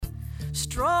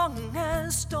strong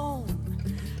as stone.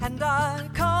 And I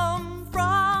come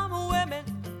from women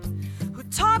who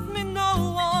taught me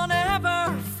no one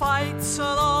ever fights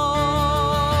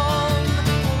alone.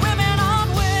 Women of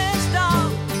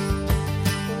wisdom,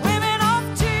 women of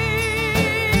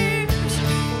tears,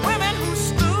 women who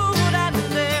stood and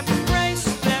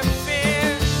embraced their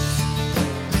fears,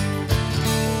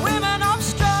 women of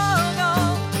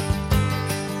struggle,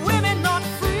 women not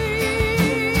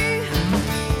free,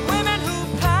 women who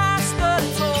passed the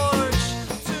torch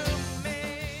to me.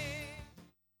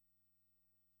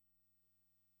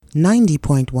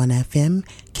 90.1 FM,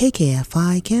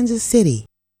 KKFI, Kansas City.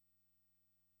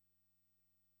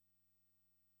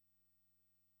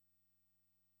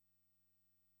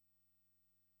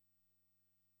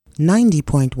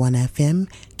 .1 FM,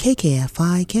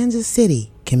 KKFI, Kansas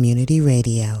City, Community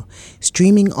Radio.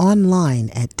 Streaming online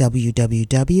at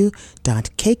www.kkfi.org.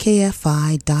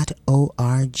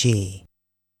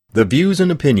 The views and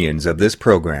opinions of this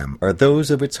program are those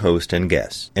of its host and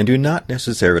guests and do not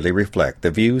necessarily reflect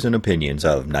the views and opinions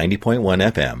of 90.1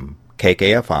 FM,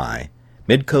 KKFI,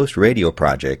 Midcoast Radio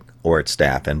Project, or its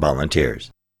staff and volunteers.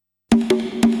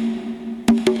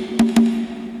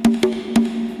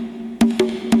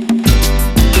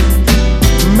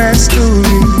 My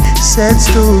story, sad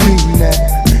story now.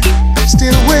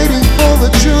 Still waiting for the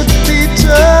truth to be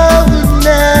told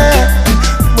now.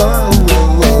 Whoa,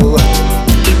 whoa, whoa.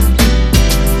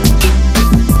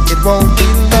 It won't be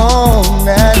long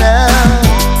now.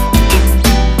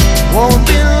 Won't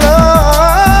be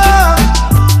long.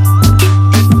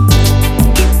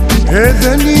 Heard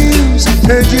the news,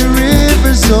 heard your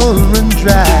rivers all run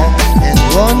dry. And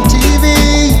on TV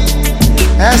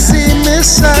I see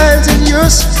missiles in your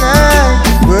sky.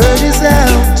 Word is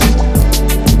out,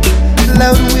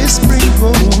 loud whispering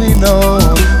going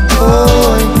on.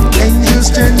 Oh,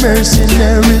 angels turn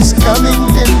mercenaries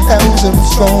coming 10,000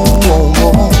 strong.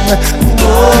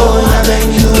 Oh,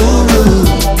 loving you,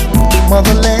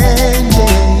 motherland,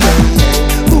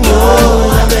 yeah. Oh,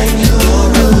 loving you,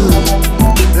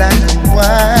 black and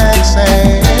white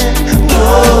sand.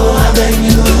 Oh, loving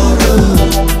you,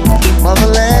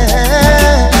 motherland.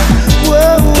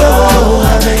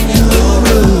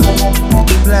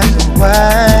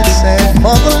 White sand,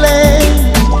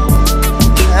 motherland.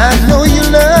 I know you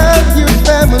love your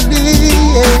family,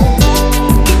 yeah.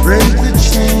 Break the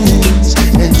chains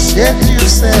and set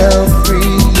yourself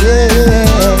free, yeah.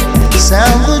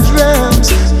 Sound the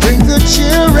drums, bring the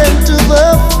children to the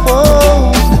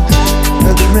fold.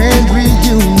 A grand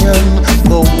reunion,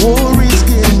 the war is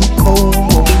getting cold.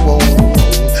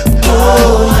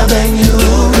 Oh, loving you,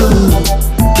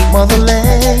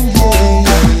 motherland, yeah,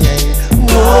 yeah, yeah.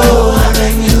 Oh,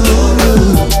 loving you,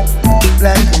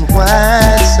 black and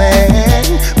white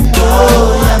sand.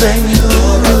 Oh, loving you,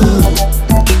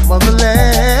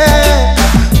 motherland.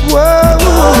 Whoa,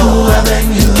 loving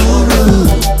you,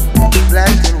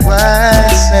 black and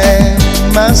white sand.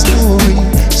 My story,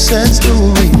 sad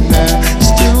story now.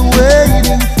 Still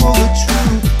waiting for the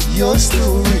truth, your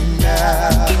story now.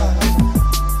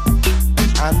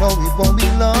 I know it won't be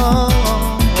long.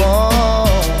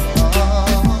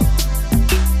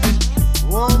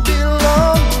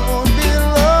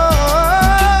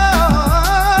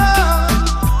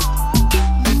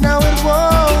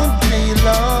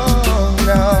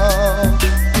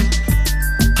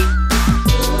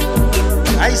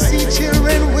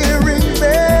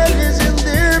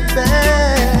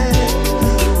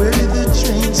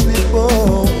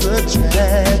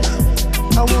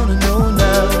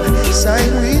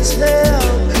 Sign reads hell,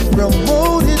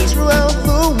 promoted throughout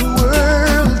the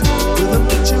world, with a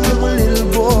picture of a little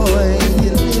boy and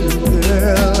a little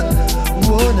girl.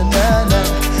 Whoa, na na na,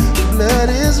 blood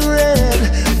is red,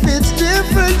 fits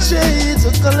different shades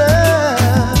of color.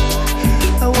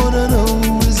 I wanna know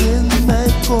who's in my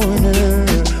corner.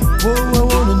 Whoa, I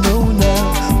wanna know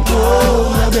now.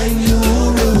 Whoa, I beg you,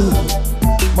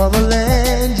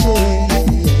 motherland, yeah, yeah,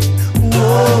 yeah.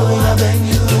 Whoa, I beg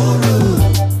you.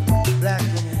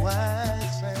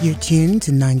 You're tuned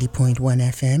to 90.1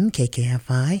 FM,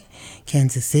 KKFI,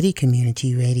 Kansas City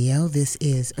Community Radio. This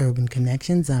is Urban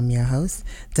Connections. I'm your host,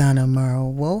 Donna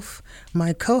Merle Wolf.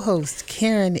 My co-host,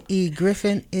 Karen E.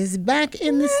 Griffin, is back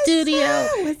in the studio.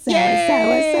 What's up?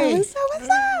 How are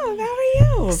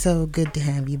you? So good to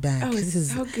have you back. Oh,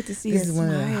 it's so good to see you. This is one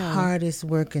of the hardest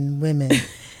working women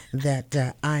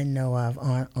that I know of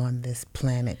on this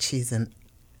planet. She's an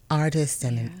artist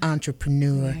and an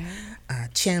entrepreneur, a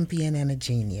champion and a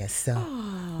genius. So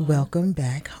welcome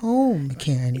back home,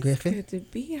 Karen Griffin. It's good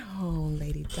to be home,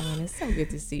 Lady Donna. So good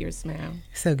to see your smile.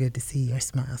 So good to see your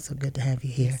smile. So good to have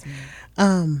you here.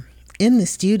 Yes, in the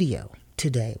studio,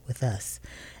 today with us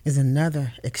is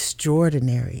another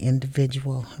extraordinary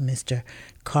individual, Mr.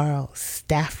 Carl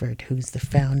Stafford, who's the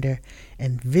founder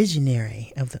and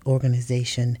visionary of the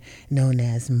organization known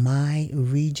as My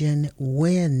Region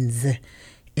Wins,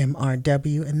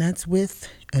 MRW, and that's with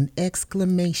an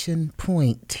exclamation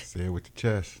point. Say it with your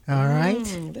chest. All right?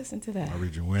 Listen to that. My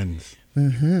region wins.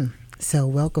 So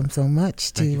welcome so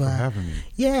much to... Thank you for having me.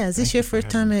 Yeah, is this Thank your you for first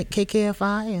time at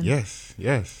KKFI? And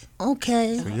Yes.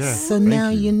 Okay. So thank now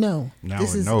you. you know. Now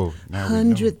this we is know. Now we know.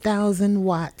 100,000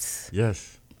 watts.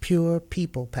 Yes. Pure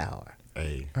people power.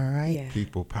 Hey, All right? Yeah.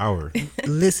 people power.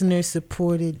 Listener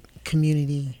supported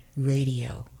community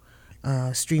radio.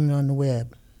 Streaming on the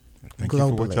web. Thank globally.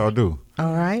 you for what y'all do.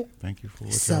 All right? Thank you for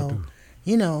what y'all So, do.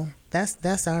 you know,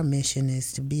 that's our mission,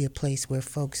 is to be a place where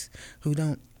folks who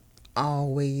don't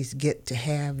always get to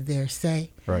have their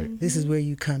say. Right. This is where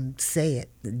you come say it.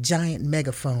 The giant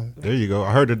megaphone. There you go.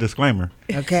 I heard the disclaimer.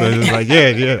 Okay. So it was like,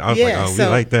 yeah. I was like, oh, so- we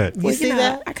like that. You see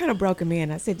that? I kind of broke him in.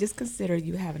 I said, just consider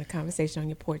you having a conversation on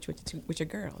your porch with your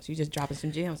girls. You just dropping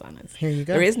some gems on us. Here you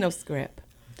go. There is no script.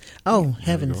 Oh,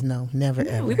 heavens no. Never, No,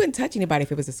 ever. we wouldn't touch anybody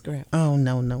if it was a script. Oh,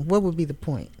 no. What would be the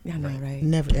point? I know, right?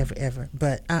 Never, ever, ever.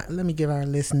 But let me give our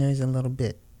listeners a little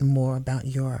bit more about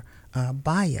your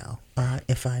bio,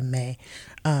 if I may.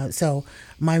 So,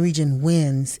 My Region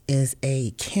Wins is a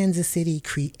Kansas City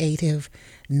creative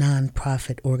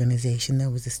nonprofit organization that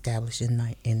was established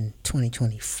in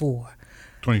 2024.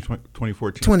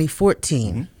 2014.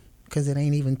 2014, because it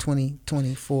ain't even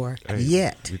 2024 Hey,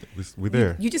 yet. we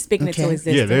there. You just speaking Okay. into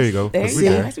existence. Yeah, there you go. There We you go.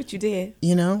 there. That's what you did.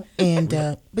 You know,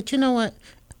 and but you know what?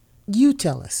 You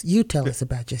tell us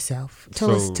about yourself.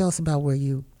 Tell us about where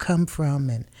you come from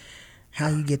and how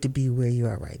you get to be where you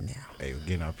are right now. Hey,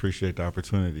 again, I appreciate the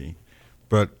opportunity.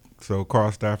 But so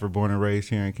Carl Stafford, born and raised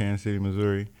here in Kansas City,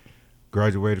 Missouri,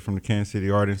 graduated from the Kansas City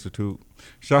Art Institute.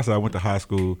 Shouts out, I went to high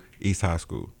school, East High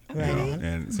School. Right.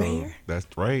 And so There. that's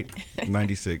right,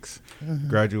 96.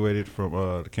 Graduated from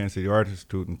the Kansas City Art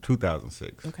Institute in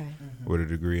 2006 Okay. with a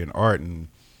degree in art. And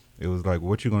it was like,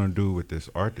 what you going to do with this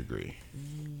art degree?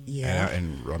 Yeah.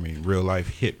 And I mean, real life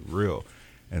hit real.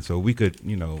 And so we could,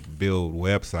 build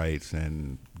websites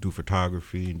and do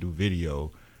photography and do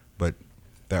video, but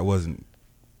that wasn't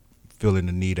filling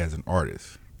the need as an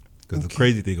artist. Because the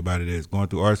crazy thing about it is, going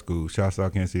through art school, shouts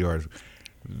out Kansas City Arts,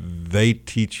 they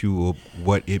teach you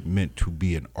what it meant to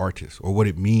be an artist or what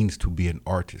it means to be an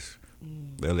artist.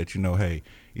 They'll let you know, hey,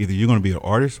 either you're going to be an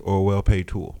artist or a well-paid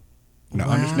tool. Now,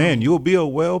 Wow. understand, you'll be a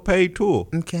well-paid tool,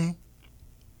 Okay.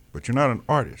 but you're not an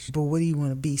artist. But what do you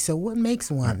want to be? So what makes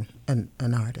one an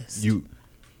artist?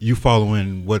 You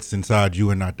following what's inside you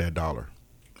and not that dollar.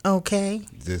 Okay.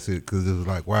 This is because it was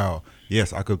like, wow,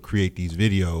 yes, I could create these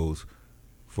videos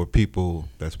for people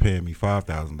that's paying me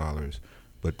 $5,000,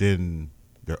 but then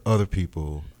there are other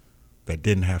people that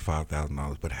didn't have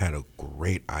 $5,000 but had a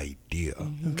great idea,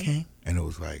 Okay. and it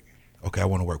was like, okay, I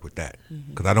want to work with that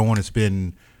because I don't want to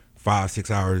spend 5-6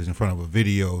 hours in front of a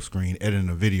video screen editing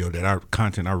a video that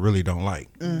content I really don't like.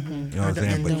 You know what I'm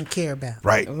saying? And But don't care about.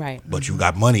 right. Right. But you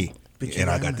got money, But you and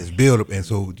I got got this money. build up, and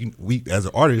so we, as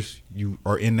an artist, you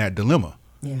are in that dilemma.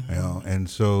 Yeah. You know, and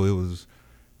so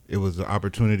it was an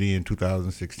opportunity in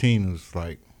 2016. It was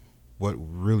like, what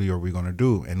really are we gonna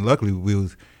do? And luckily, we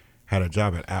had a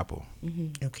job at Apple,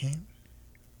 Okay.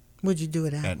 What'd you do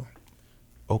at Apple?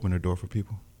 open the door for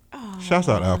people. Shouts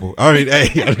out Apple. I mean,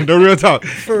 hey, the real talk.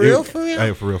 For real, for real?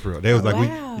 Hey, for real. They was like,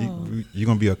 Wow. you're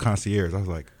gonna be a concierge. I was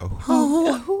like,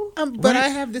 oh. But I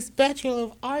have this Bachelor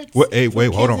of Arts. What? Hey,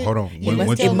 wait, hold on. You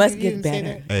Once tell it me must you get didn't say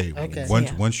better. that. Hey, Okay.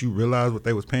 Yeah. once you realize what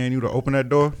they was paying you to open that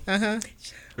door,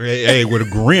 hey, with a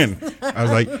grin, I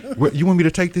was like, "You want me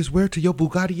to take this where to your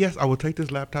Bugatti? Yes, I will take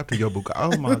this laptop to your Bugatti."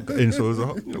 Oh my god! And so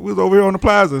it was over here on the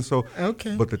plaza. So,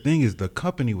 Okay. But the thing is, the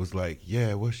company was like,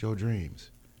 "Yeah, what's your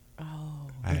dreams?" Oh.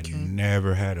 I had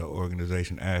never had an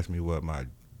organization ask me what my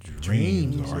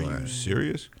dreams are. Are you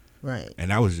serious? Right.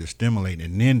 And I was just stimulating,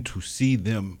 and then to see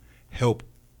them help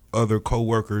other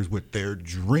coworkers with their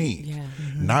dreams, Yeah.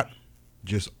 not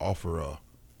just offer a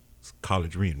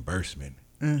college reimbursement.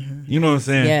 You know what I'm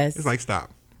saying? Yes. It's like,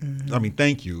 stop. I mean,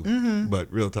 thank you,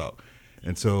 but real talk.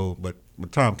 And so, but when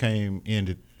time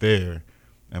ended there,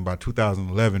 and by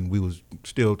 2011, we was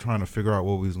still trying to figure out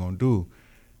what we was going to do.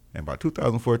 And by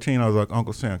 2014, I was like,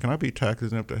 Uncle Sam, can I be tax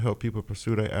exempt to help people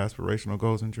pursue their aspirational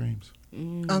goals and dreams?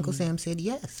 Uncle Sam said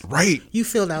yes. Right. You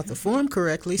filled out the form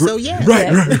correctly, so yes.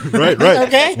 Right.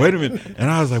 Okay. Wait a minute.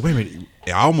 And I was like, wait a minute.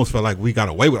 I almost felt like we got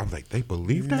away with it. I was like, they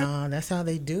believe that? No, that's how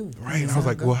they do. Right. And That's I was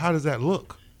how like, it well, goes. how does that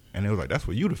look? And it was like, that's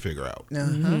for you to figure out.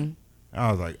 Uh-huh.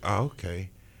 I was like, oh, okay.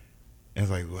 And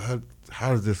it's like, well, how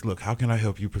does this look? How can I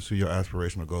help you pursue your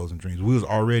aspirational goals and dreams? We was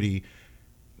already,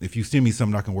 if you send me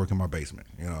something, I can work in my basement,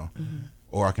 you know,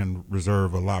 or I can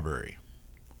reserve a library,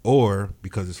 or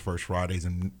because it's First Fridays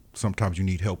and sometimes you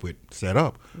need help with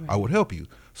setup, I would help you.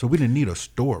 So we didn't need a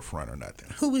storefront or nothing.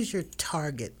 Who was your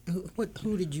target?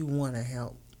 Who did you want to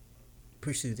help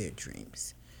pursue their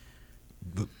dreams?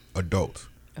 The adults.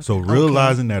 Okay. So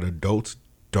realizing that adults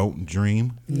don't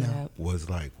dream was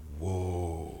like,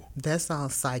 whoa. That's all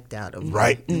psyched out of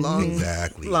right.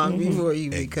 Exactly. Long before you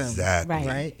become. Exactly.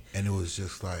 Right. And it was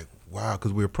just like, wow,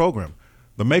 because we're programmed.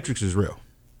 The Matrix is real.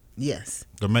 Yes.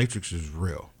 The Matrix is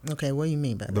real. Okay, what do you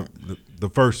mean by that? The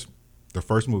first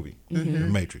movie, The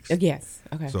Matrix. Yes.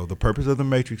 Okay. So the purpose of the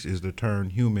Matrix is to turn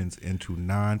humans into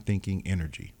non-thinking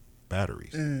energy,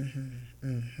 batteries.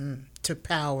 To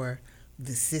power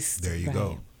the system. There you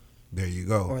go. There you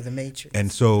go. Or the Matrix.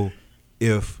 And so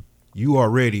if you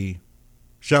already,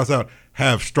 shouts out,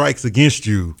 have strikes against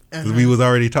you, because we was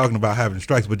already talking about having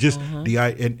strikes, but just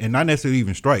and not necessarily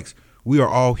even strikes. We are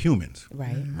all humans.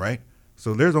 Right. Right?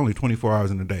 So there's only 24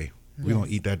 hours in a day. We're going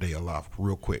to eat that day alive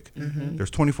real quick. There's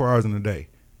 24 hours in a day.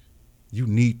 You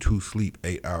need to sleep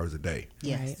 8 hours a day.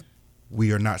 Yes. Right.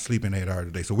 We are not sleeping 8 hours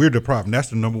a day. So we're deprived. And that's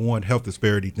the number one health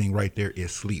disparity thing right there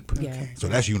is sleep. Yeah. Okay. So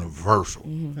that's universal.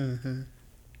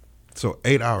 So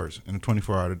 8 hours in a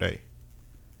 24-hour day.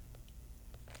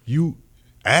 You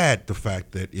add the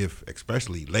fact that if,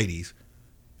 especially ladies,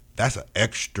 that's an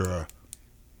extra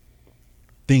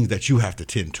thing that you have to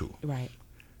tend to. Right.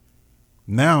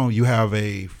 Now you have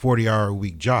a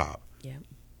 40-hour-a-week job. Yeah.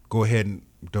 Go ahead and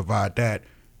divide that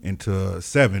into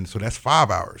 7, so that's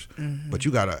 5 hours. But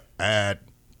you got to add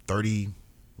 30,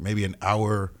 maybe an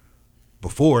hour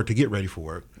before to get ready for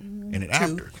work, and then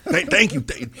after. Thank you.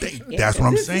 That's what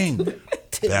I'm saying.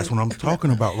 That's what I'm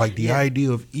talking about. Like the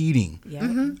idea of eating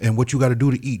and what you got to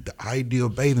do to eat. The idea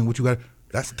of bathing, what you got.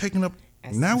 That's taking up.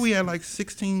 Now we had like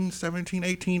 16, 17,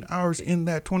 18 hours in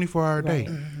that 24-hour day.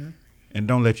 And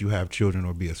don't let you have children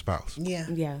or be a spouse.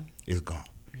 Yeah. It's gone.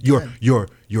 Your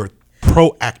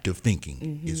proactive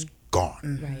thinking is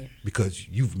gone. Right. Because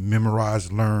you've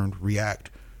memorized, learned, react,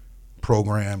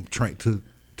 program, train to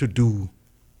do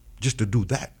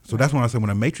that. So that's when I say when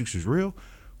the Matrix is real,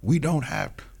 we don't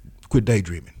have to quit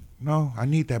daydreaming. No, I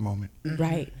need that moment.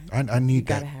 Right. I need you that.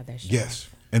 gotta have that shit. Yes.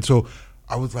 And so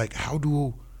I was like, how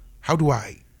do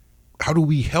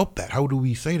we help that? How do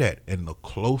we say that? And the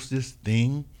closest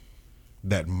thing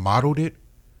that modeled it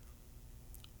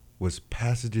was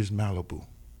Passages Malibu.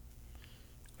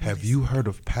 Have you heard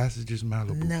of Passages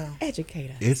Malibu? No. Educate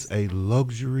us. It's a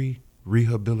luxury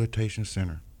rehabilitation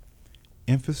center.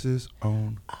 Emphasis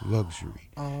on luxury.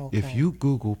 Okay. If you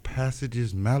Google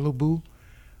Passages Malibu,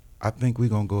 I think we're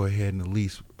going to go ahead and at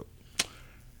least,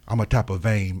 I'm going to tap a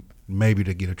vein maybe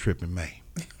to get a trip in May.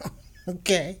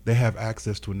 Okay. They have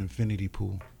access to an infinity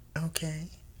pool. Okay.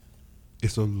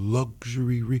 It's a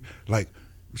luxury,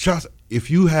 shots.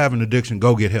 If you have an addiction,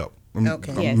 go get help.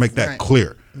 Okay. Yes. Make that Right.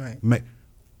 clear. Right.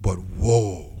 But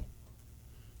whoa,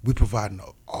 we providing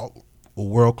a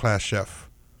world-class chef,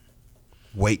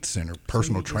 weight center,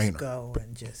 personal So you trainer. Just go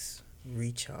and just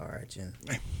recharge and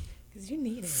Because you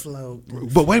need it. float.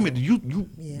 But wait a minute,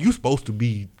 you supposed to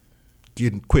be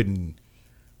quitting.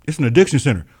 It's an addiction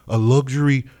center, a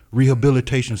luxury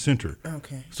rehabilitation center.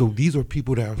 Okay. So these are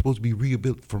people that are supposed to be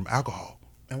rehabilitated from alcohol.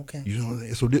 Okay. You know what I'm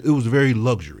saying? So it was very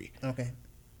luxury. Okay.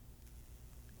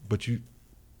 But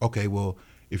well,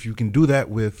 if you can do that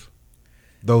with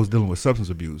those dealing with substance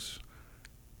abuse,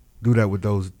 do that with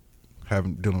those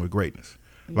dealing with greatness.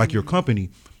 Like your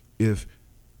company, if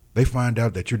they find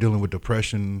out that you're dealing with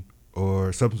depression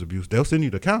or substance abuse, they'll send you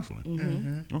to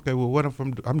counseling. Okay, well, what if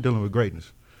I'm dealing with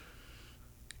greatness?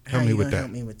 Help me with that.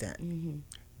 Help me with that.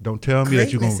 Don't tell me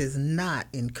that you're going Greatness is not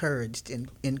encouraged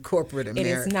in corporate It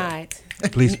America. is not.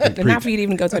 Please, Not for you to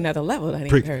even go to another level. That ain't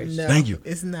Preach. encouraged. No, Thank you.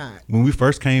 It's not. When we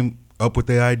first came up with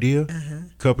the idea,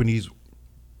 companies,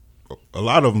 a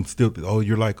lot of them still,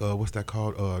 you're like, what's that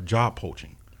called? Job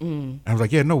poaching. And I was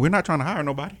like, yeah, no, we're not trying to hire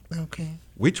nobody. Okay.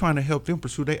 We're trying to help them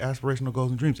pursue their aspirational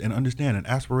goals and dreams, and understand an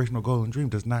aspirational goal and dream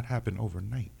does not happen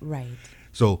overnight. Right.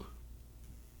 So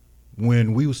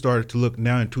when we started to look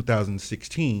now in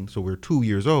 2016, so we're 2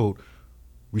 years old,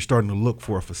 we're starting to look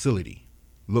for a facility,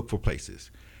 look for places.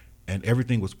 And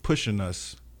everything was pushing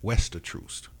us west of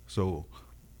Troost. So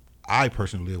I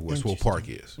personally live where Swole Park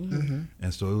is.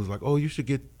 And so it was like, oh, you should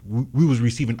get, we was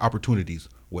receiving opportunities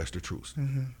west of Troost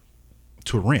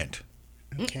to rent.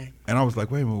 Okay. And I was like,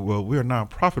 wait a minute, well, we're a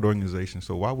nonprofit organization,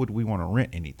 so why would we want to rent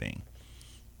anything?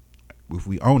 If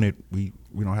we own it, we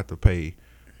don't have to pay,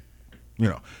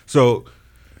 So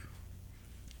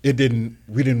we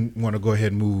didn't want to go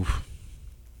ahead and move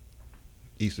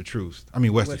west of truth.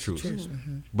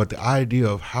 But the idea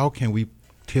of how can we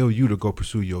tell you to go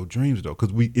pursue your dreams, though?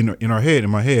 Because in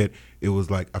my head, it was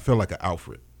like I felt like an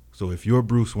Alfred. So if your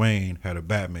Bruce Wayne had a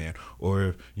Batman, or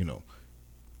if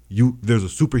there's a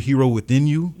superhero within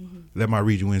you, let my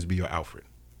Read Your Winds be your Alfred.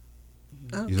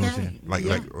 Okay. You know what I'm saying?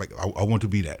 Like I want to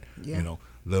be that. Yeah.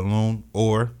 Let alone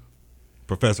or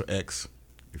Professor X.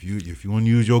 If you want to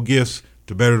use your gifts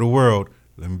to better the world,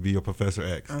 let me be your Professor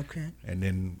X. Okay. And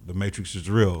then the Matrix is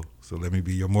real, so let me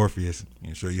be your Morpheus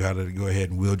and show you how to go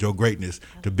ahead and wield your greatness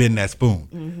to bend that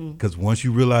spoon. Because once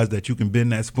you realize that you can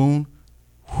bend that spoon,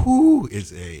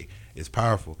 it's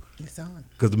powerful. It's on.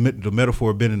 Because the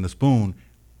metaphor of bending the spoon,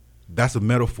 that's a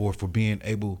metaphor for being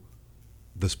able.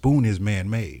 The spoon is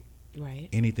man-made. Right.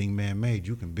 Anything man-made,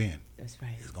 you can bend. That's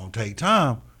right. It's gonna take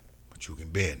time, but you can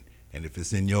bend. And if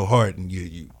it's in your heart, and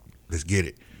you let's get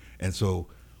it. And so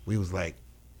we was like,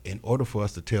 in order for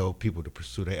us to tell people to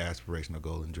pursue their aspirational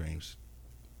goals and dreams,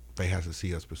 they have to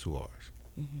see us pursue ours.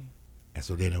 And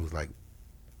so then it was like,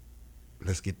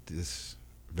 let's get this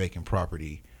vacant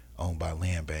property owned by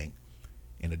Land Bank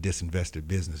in a disinvested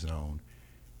business zone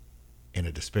in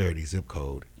a disparity zip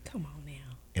code. Come on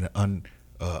now. In an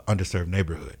underserved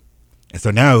neighborhood. And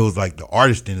so now it was like the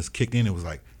artist in us kicked in. It was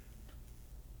like,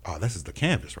 oh, this is the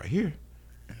canvas right here.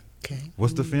 Okay.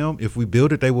 What's the film? If we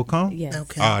build it, they will come? Yes.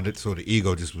 Okay. So the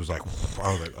ego just was like,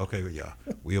 I was like, okay, yeah,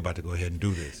 we about to go ahead and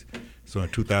do this. So in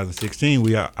 2016,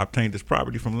 we obtained this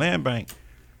property from Land Bank.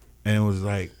 And it was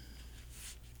like,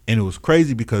 and it was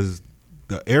crazy because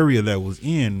the area that was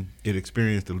in, it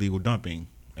experienced illegal dumping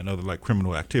and other like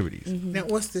criminal activities. Now,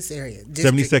 what's this area?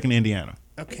 72nd Indiana.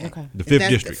 Okay. Okay. The 5th That's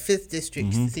district. The 5th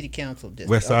district city council district.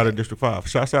 West side Okay. of District 5.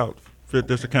 Shouts out 5th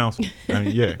District Council. I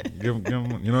mean, yeah, give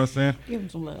them, you know what I'm saying? Give them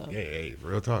some love. Yeah, hey,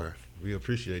 real talk. We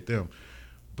appreciate them.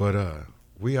 But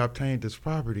we obtained this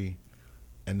property,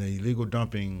 and the illegal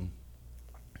dumping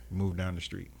moved down the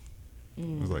street.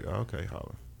 It was like, oh, okay,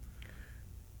 holla.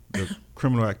 The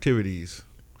criminal activities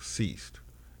ceased.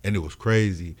 And it was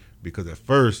crazy because at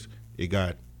first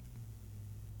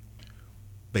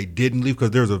they didn't leave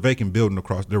because there was a vacant building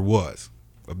across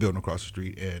the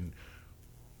street, and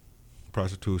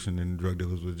prostitution and drug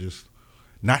dealers were just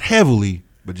not heavily,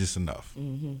 but just enough.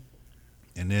 And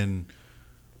then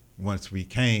once we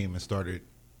came and started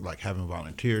like having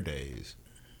volunteer days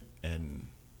and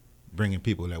bringing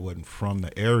people that wasn't from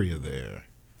the area there,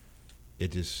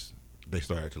 they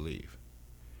started to leave.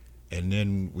 And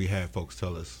then we had folks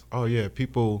tell us, oh yeah,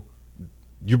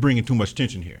 you're bringing too much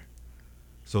tension here.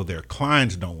 So their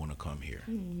clients don't want to come here.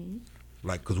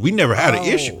 Like, because we never had an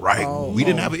issue, right? We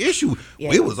didn't have an issue.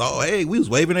 Yeah. We was we was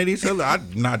waving at each other.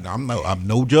 I'm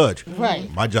no judge. Right.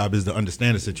 My job is to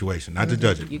understand the situation, not to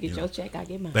judge it. You get know? your check, I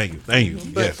get mine. Thank you.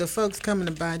 But Yes. the folks coming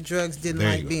to buy drugs didn't There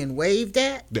you like go. being waved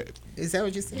at? There- Is that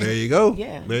what you're saying? There you go.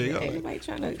 Yeah. There you go. Everybody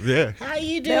trying to. Yeah. How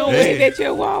you They don't doing? Hey. wave at you at You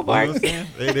know what I'm Walmart. saying?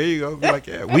 Hey, there you go. Be like,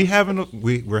 yeah,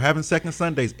 we're having second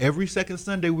Sundays. Every second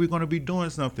Sunday we're going to be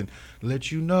doing something.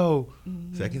 Let you know,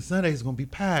 second Sunday is going to be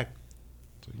packed.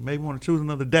 So you may want to choose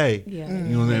another day. Yeah. You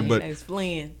know what I'm saying? But That's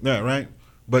fleeing. yeah, right.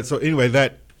 But so anyway,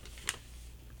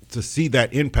 to see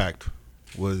that impact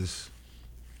was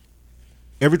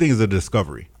everything is a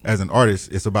discovery. As an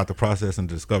artist, it's about the process and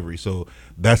discovery. So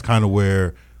that's kind of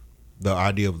where the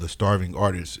idea of the starving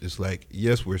artist is like,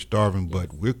 yes, we're starving,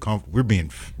 but we're being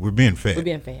fed. We're being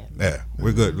fed. Yeah,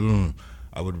 we're good.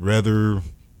 I would rather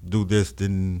do this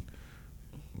than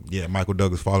Michael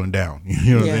Douglas falling down. You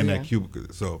know what I'm saying? Yeah. That cubicle.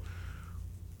 So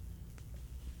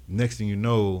next thing you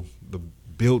know, the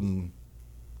building,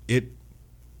 it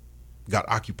got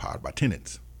occupied by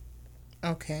tenants.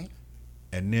 Okay.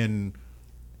 And then,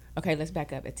 Okay, let's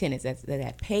back up. Attendants,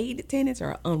 that paid attendants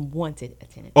or unwanted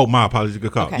attendants? oh, my apologies,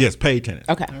 good call. Okay. Yes, paid tenants.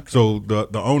 Okay. So the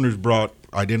owners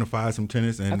identified some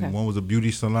tenants, and Okay. one was a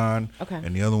beauty salon, Okay.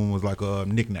 and the other one was like a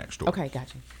knick-knack store. Okay,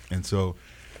 gotcha. And so,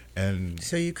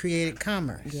 So you created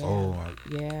commerce. Yeah. oh,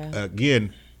 Yeah.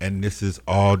 again, and this is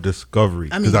all discovery.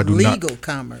 I mean, 'cause do not- legal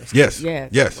commerce. Yes. Yes.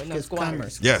 Yes. With no Because squatters.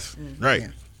 commerce. Yes. Right.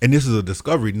 Yeah. And this is a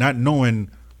discovery, not knowing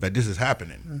that this is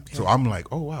happening. Okay. So I'm like,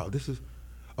 oh wow, this is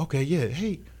okay. Yeah.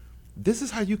 Hey, this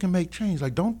is how you can make change.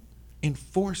 Like, don't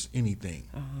enforce anything.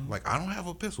 Like, I don't have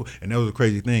a pistol. And that was a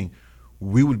crazy thing.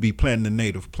 We would be planting the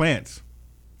native plants.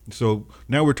 So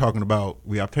now we're talking about,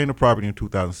 we obtained a property in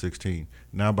 2016.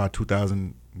 Now by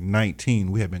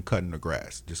 2019, we have been cutting the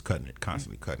grass, just cutting it,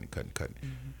 constantly cutting it.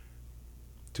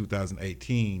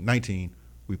 19,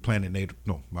 we planted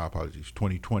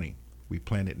 2020, we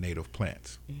planted native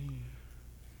plants.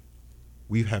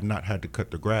 We have not had to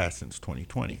cut the grass since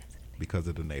 2020 because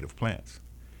of the native plants.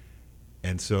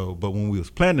 And so, but when we was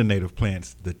planting the native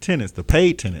plants, the tenants, the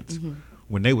paid tenants,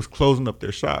 when they was closing up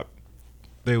their shop,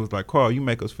 they was like, Carl, you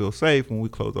make us feel safe when we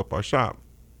close up our shop.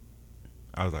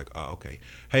 I was like, oh, okay.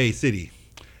 Hey, city,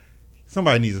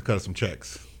 somebody needs to cut us some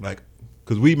checks. Like,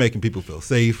 because we making people feel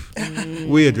safe.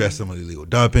 We address some of the illegal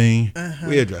dumping.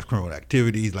 We address criminal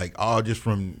activities, like all just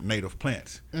from native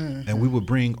plants. And we would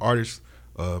bring artists,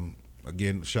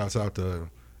 again, shouts out to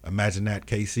Imagine That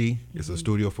KC. It's a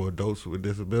studio for adults with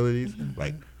disabilities.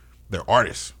 Like, they're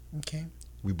artists. Okay.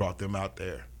 We brought them out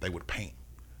there. They would paint.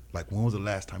 Like, when was the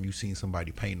last time you seen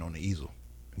somebody painting on the easel?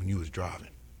 When you was driving.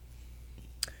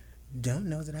 Don't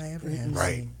know that I ever have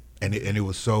Right. seen. And it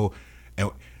was so,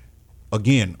 and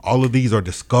again, all of these are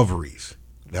discoveries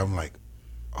that I'm like,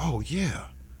 oh yeah,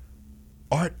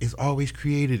 art is always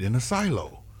created in a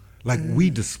silo. Like we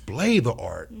display the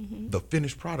art, the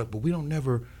finished product, but we don't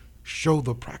never show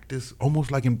the practice.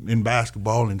 Almost like in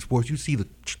basketball and sports, you see the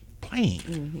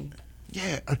playing.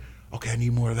 Yeah, okay, I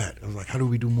need more of that. I was like, how do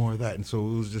we do more of that? And so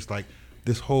it was just like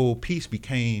this whole piece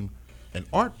became an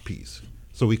art piece.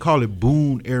 So we call it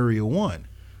Boone Area 1.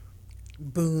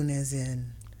 Boone as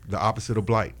in, The opposite of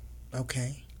blight.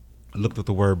 okay. I looked at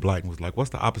the word blight and was like, what's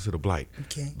the opposite of blight?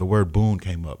 Okay. The word boon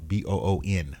came up,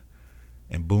 B-O-O-N.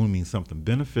 And boon means something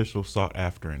beneficial, sought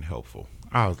after, and helpful.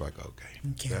 I was like,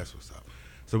 okay. That's what's up.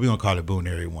 So we're going to call it Boone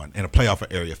Area 1 and a playoff for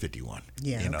Area 51.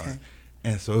 Yeah, you know? okay.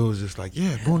 And so it was just like,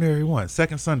 yeah, Boone Area 1.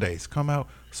 Second Sundays, come out,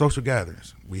 social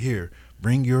gatherings. We here.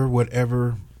 Bring your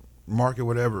whatever, market,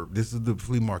 whatever. This is the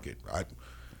flea market. I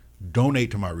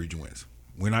donate to my region wins.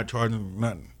 We're not charging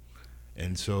nothing.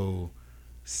 And so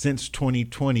since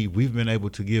 2020, we've been able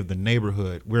to give the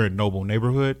neighborhood, we're a Noble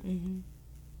neighborhood.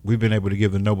 We've been able to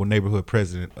give the Noble neighborhood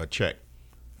president a check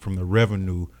from the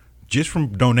revenue, just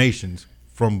from donations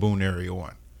from Boone Area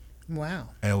 1. Wow.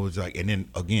 And it was like, and then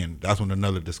again, that's when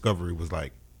another discovery was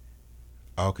like,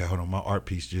 okay, hold on, my art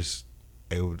piece just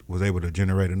was able to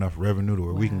generate enough revenue to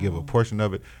where we can give a portion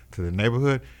of it to the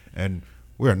neighborhood. And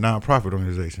we're a nonprofit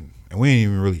organization, and we ain't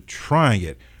even really trying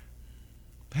yet.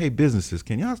 Hey, businesses,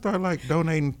 can y'all start like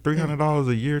donating $300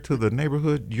 a year to the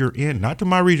neighborhood you're in? Not to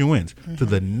my region wins, to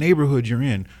the neighborhood you're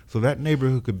in, so that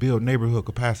neighborhood could build neighborhood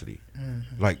capacity.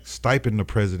 Like stipend the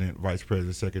president, vice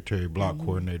president, secretary, block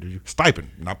coordinator. Stipend,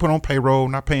 not put on payroll,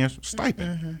 not paying,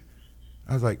 stipend.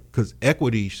 I was like, because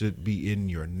equity should be in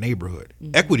your neighborhood.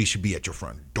 Equity should be at your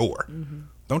front door.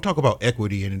 Don't talk about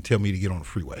equity and then tell me to get on the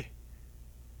freeway.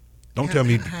 Don't tell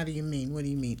me. How do you mean? What do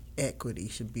you mean equity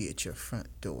should be at your front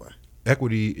door?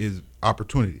 Equity is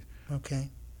opportunity.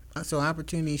 Okay. So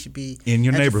opportunity should be In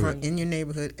your at neighborhood. in your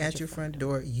neighborhood, at your front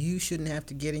door. You shouldn't have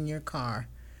to get in your car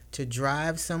to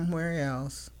drive somewhere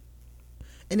else.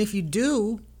 And if you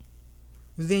do,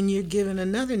 then you're giving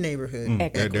another neighborhood.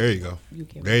 There you go.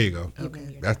 There you go.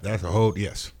 Okay. That's a whole,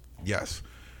 yes.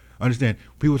 Understand,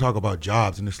 people talk about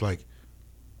jobs, and it's like,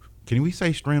 can we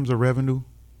say streams of revenue?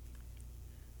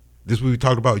 This we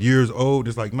talked about years old.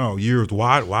 It's like, no, years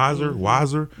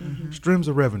wiser. Streams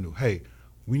of revenue. Hey,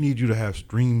 we need you to have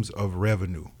streams of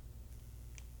revenue.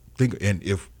 And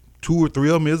if 2 or 3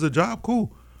 of them is a job,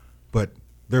 cool. But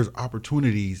there's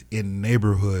opportunities in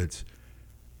neighborhoods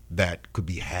that could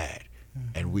be had.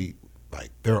 And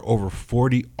there are over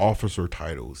 40 officer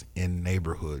titles in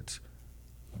neighborhoods.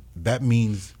 That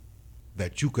means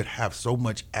that you could have so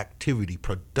much activity,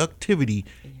 productivity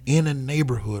in a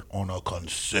neighborhood on a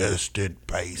consistent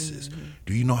basis.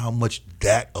 Do you know how much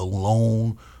that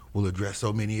alone will address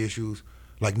so many issues?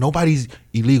 Like, nobody's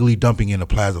illegally dumping in a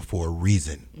plaza for a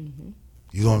reason.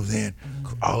 You know what I'm saying?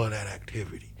 'Cause all of that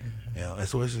activity. You know? And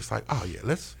so it's just like, oh yeah,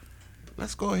 let's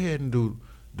go ahead and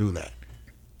do that.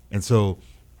 And so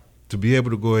to be able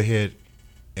to go ahead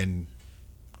and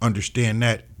understand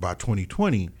that by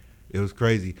 2020, it was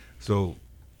crazy. So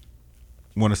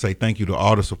I want to say thank you to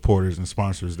all the supporters and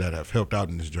sponsors that have helped out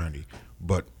in this journey.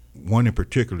 But one in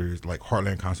particular is like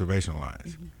Heartland Conservation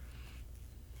Alliance.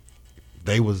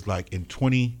 They was like in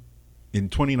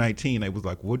 2019, they was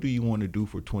like, what do you want to do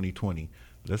for 2020?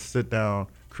 Let's sit down,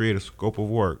 create a scope of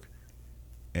work,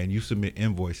 and you submit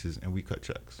invoices and we cut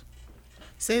checks.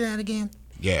 Say that again.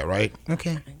 Yeah, right?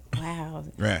 Okay. Wow.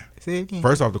 Yeah. Say it again.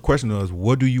 First off, the question was,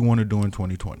 what do you want to do in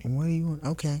 2020? What do you want?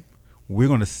 Okay. We're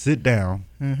going to sit down.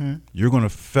 You're going to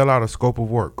fill out a scope of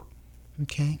work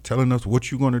Okay. telling us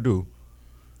what you're going to do.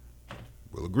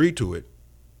 We'll agree to it.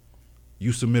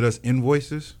 You submit us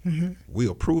invoices. We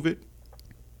approve it.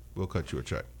 We'll cut you a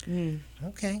check.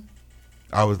 Okay.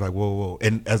 I was like, whoa.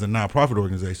 And as a nonprofit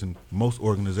organization, most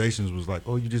organizations was like,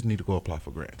 oh, you just need to go apply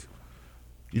for grants.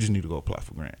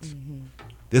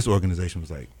 This organization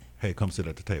was like, hey, come sit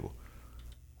at the table.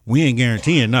 We ain't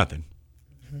guaranteeing nothing.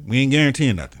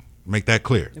 make that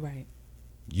clear. Right.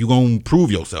 You gonna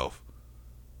prove yourself,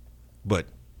 but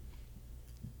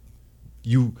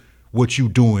what you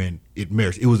doing, it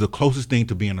merits. It was the closest thing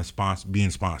to being being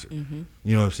sponsored. Mm-hmm.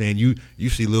 You know what I'm saying? You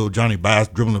see little Johnny Bass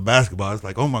dribbling the basketball. It's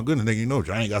like, oh my goodness, nigga, you know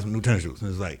Johnny got some new tennis shoes. And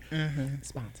it's like,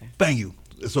 Sponsor. thank you.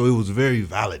 So it was very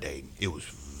validating. It was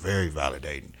very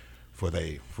validating for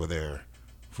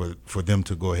them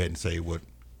to go ahead and say what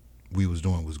we was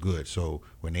doing was good. So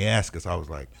when they asked us, I was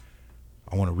like,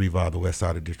 I want to revive the west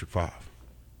side of District 5,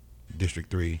 District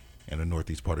 3, and the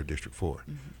northeast part of District 4.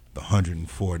 Mm-hmm. The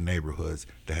 104 neighborhoods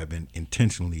that have been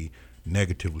intentionally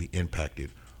negatively impacted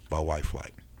by white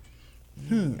flight.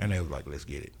 And they was like, let's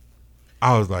get it.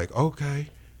 I was like, okay.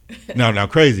 Now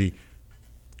crazy.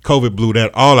 COVID blew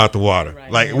that all out the water.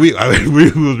 Right. Like we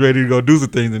was ready to go do some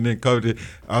things, and then COVID.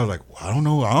 I was like, well, I don't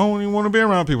know. I don't even want to be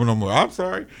around people no more. I'm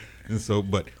sorry. And so,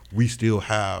 but we still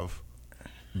have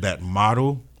that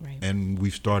model, right. And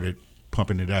we started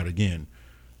pumping it out again.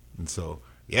 And so,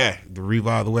 yeah, the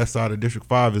revive the west side of District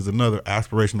 5 is another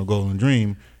aspirational goal and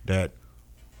dream that,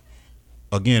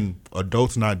 again,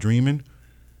 adults not dreaming,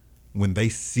 when they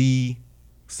see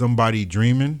somebody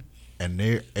dreaming and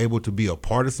they're able to be a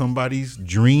part of somebody's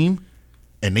dream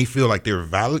and they feel like their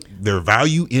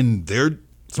value in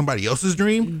somebody else's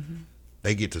dream,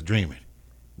 they get to dreaming.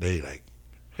 They like,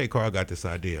 hey, Carl, I got this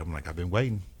idea. I'm like, I've been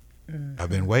waiting. I've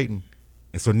been waiting.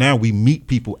 And so now we meet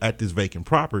people at this vacant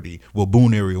property, well,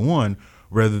 Boone Area 1,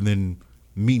 rather than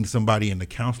meeting somebody in the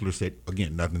counselor set,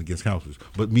 again, nothing against counselors,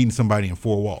 but meeting somebody in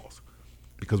four walls,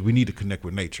 because we need to connect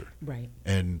with nature. Right.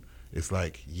 And it's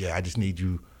like, yeah, I just need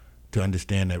you to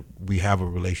understand that we have a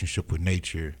relationship with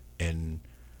nature, and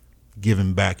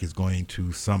giving back is going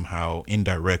to somehow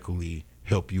indirectly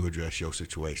help you address your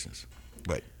situations.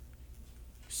 But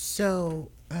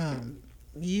So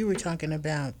you were talking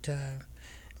about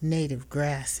native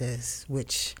grasses,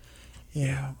 which, you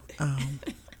know,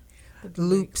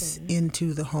 loops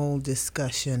into the whole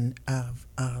discussion of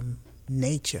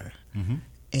nature. Mm-hmm.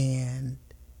 And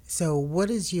so what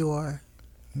is your,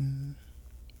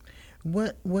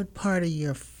 what part of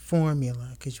your formula,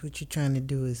 because what you're trying to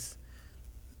do is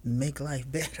make life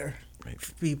better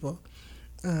for people,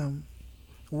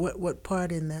 what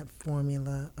part in that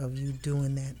formula of you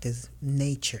doing that does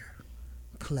nature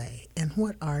play? And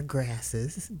what are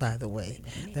grasses, by the way,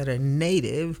 that are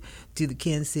native to the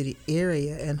Kansas City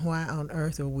area, and why on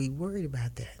earth are we worried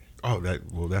about that? Oh,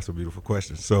 that's a beautiful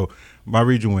question. So my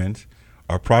Region Winds,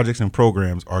 our projects and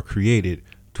programs are created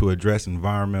to address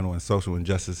environmental and social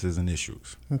injustices and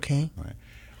issues. Okay. Right.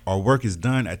 Our work is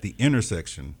done at the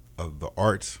intersection of the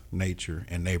arts, nature,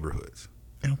 and neighborhoods.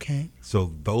 Okay.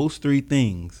 So those three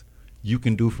things you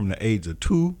can do from the age of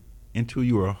 2 until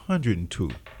you are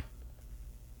 102.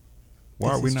 Why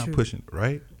This are we is not true. pushing,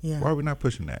 right? Yeah. Why are we not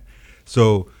pushing that?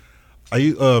 So, are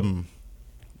you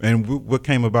what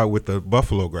came about with the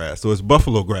buffalo grass? So it's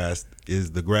buffalo grass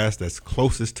is the grass that's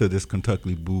closest to this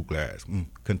Kentucky bluegrass.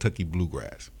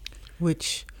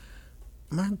 Which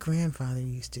my grandfather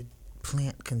used to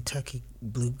plant Kentucky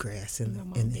bluegrass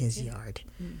in his yard.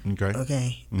 Okay.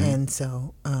 Okay. Mhm. And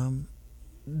so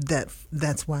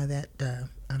that's why that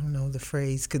I don't know, the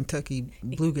phrase Kentucky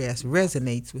bluegrass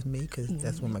resonates with me, because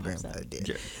that's what my grandfather did.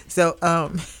 Yeah. So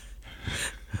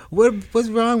what's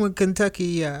wrong with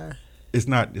Kentucky? It's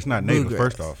not native, Bluegrass.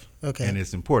 first off. Okay. And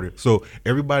it's imported. So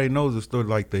everybody knows it's still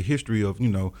like the history of,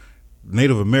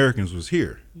 Native Americans was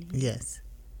here. Yes.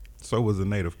 So was the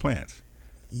native plants.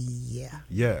 Yeah.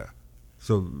 Yeah.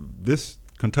 So this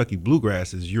Kentucky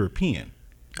bluegrass is European.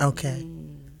 Okay.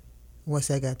 What's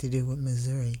that got to do with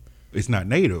Missouri? It's not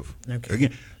native. Okay.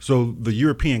 Again, so the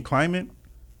European climate,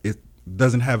 it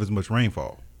doesn't have as much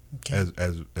rainfall Okay.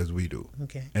 as we do.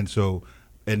 Okay. And so,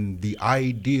 and the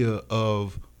idea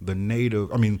of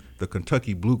the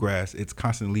Kentucky bluegrass, it's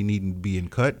constantly needing to be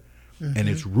cut, and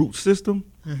its root system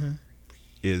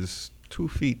is 2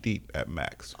 feet deep at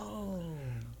max. Oh.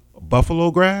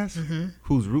 Buffalo grass,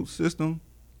 whose root system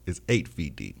is 8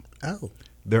 feet deep. Oh.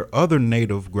 There are other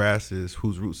native grasses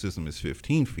whose root system is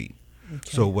 15 feet.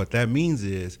 Okay. So what that means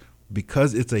is,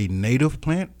 because it's a native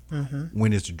plant,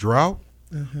 when it's drought,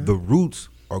 the roots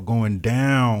are going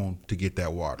down to get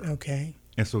that water. Okay.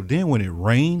 And so then when it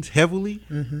rains heavily,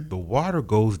 the water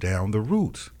goes down the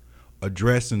roots,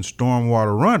 addressing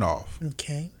stormwater runoff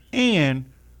Okay. and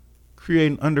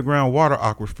creating underground water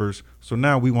aquifers. So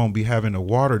now we won't be having a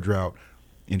water drought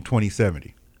in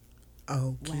 2070.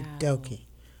 Okie Wow. dokie.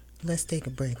 Let's take a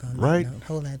break on that Right. note.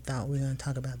 Hold that thought. We're going to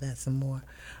talk about that some more.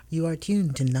 You are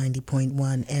tuned to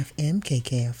 90.1 FM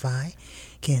KKFI,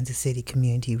 Kansas City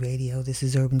Community Radio. This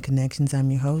is Urban Connections. I'm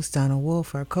your host, Donna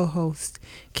Wolf. Our co-host,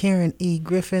 Karen E.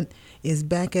 Griffin, is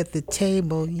back at the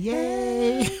table.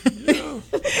 Yay!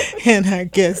 And our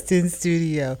guest in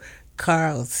studio,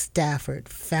 Carl Stafford,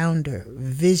 founder,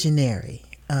 visionary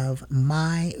of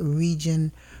My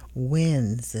Region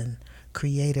Wins, and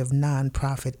creative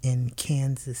nonprofit in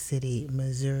Kansas City,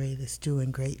 Missouri, that's doing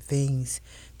great things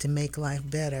to make life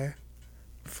better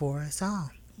for us all.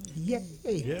 Yay!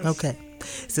 Yes. Okay,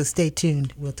 so stay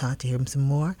tuned. We'll talk to him some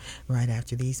more right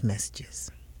after these messages.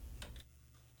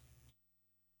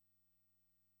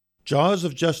 Jaws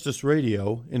of Justice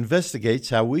Radio investigates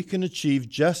how we can achieve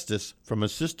justice from a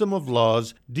system of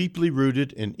laws deeply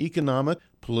rooted in economic,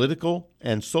 political,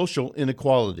 and social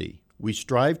inequality. We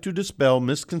strive to dispel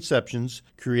misconceptions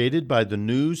created by the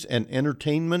news and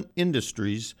entertainment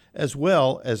industries, as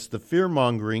well as the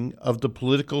fear-mongering of the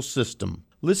political system.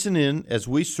 Listen in as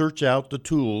we search out the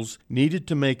tools needed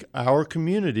to make our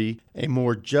community a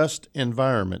more just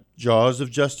environment. Jaws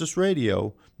of Justice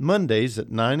Radio, Mondays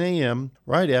at 9 a.m.,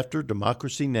 right after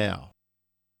Democracy Now!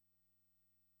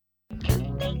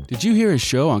 Did you hear a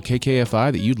show on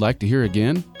KKFI that you'd like to hear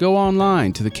again? Go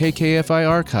online to the KKFI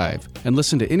archive and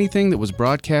listen to anything that was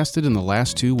broadcasted in the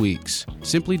last 2 weeks.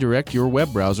 Simply direct your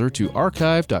web browser to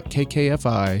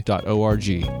archive.kkfi.org.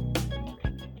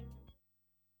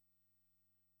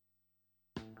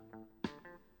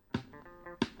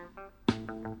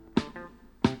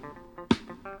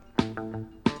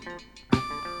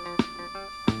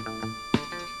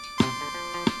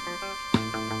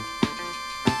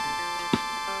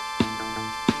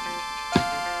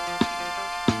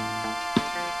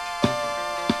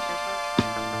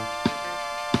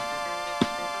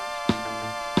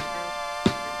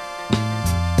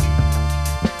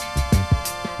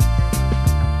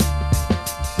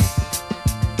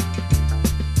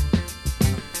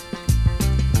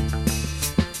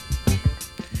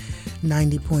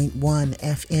 .1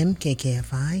 FM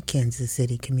KKFI, Kansas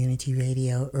City Community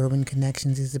Radio. Urban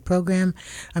Connections is the program.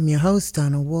 I'm your host,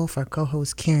 Donna Wolf. Our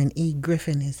co-host, Karen E.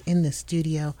 Griffin, is in the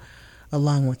studio,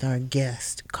 along with our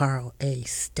guest, Carl A.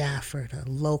 Stafford, a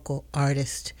local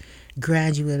artist,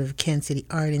 graduate of Kansas City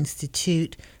Art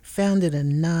Institute, founded a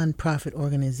nonprofit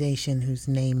organization whose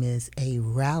name is A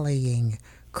Rallying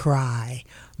Cry.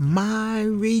 My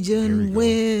Region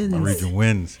Wins. My Region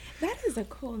Wins. That is a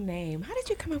cool name. How did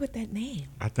you come up with that name?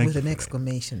 I think With an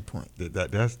exclamation point.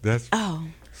 That's Oh.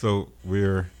 so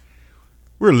we're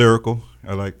lyrical.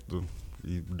 I like to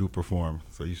do perform.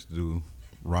 So I used to do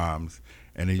rhymes,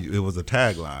 and it was a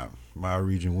tagline. My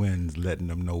region wins, letting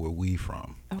them know where we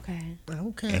from. Okay.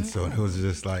 Okay. And so it was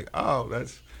just like, oh,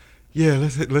 let's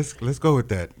go with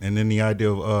that. And then the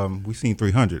idea of we seen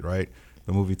 300, right?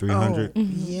 The movie 300.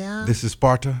 Yeah. This is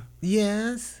Sparta.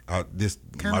 Yes.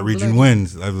 My region bloody.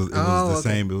 wins. It was the okay.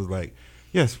 same. It was like,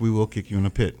 yes, we will kick you in the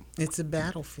pit. It's a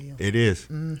battlefield. It is.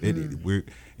 We're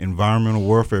environmental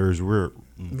warfare is real.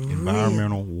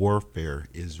 Environmental warfare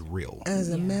is real. As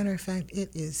a matter of fact,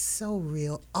 it is so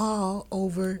real all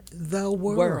over the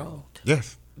world.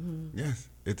 Yes. Yes.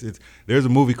 It's there's a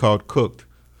movie called Cooked.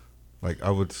 Like,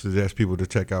 I would suggest people to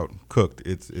check out Cooked.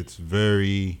 It's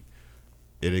very,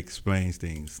 it explains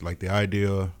things. Like the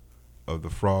idea of the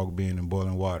frog being in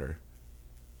boiling water.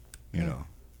 You know,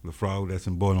 the frog that's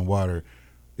in boiling water.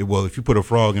 If you put a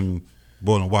frog in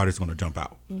boiling water, it's going to jump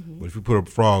out. But if you put a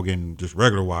frog in just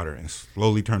regular water and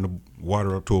slowly turn the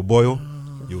water up to a boil,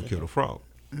 you'll kill the frog.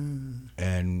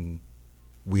 And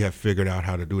we have figured out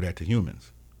how to do that to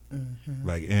humans.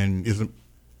 Like, and isn't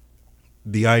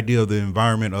the idea of the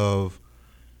environment of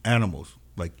animals,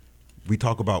 like we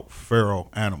talk about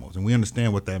feral animals and we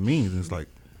understand what that means. And it's like,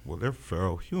 well, they're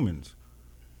feral humans.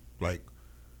 Like,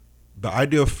 the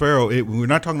idea of feral, we're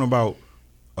not talking about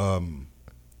a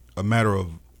matter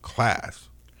of class.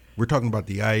 We're talking about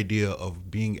the idea of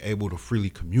being able to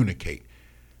freely communicate.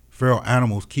 Feral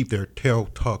animals keep their tail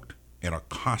tucked and are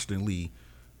constantly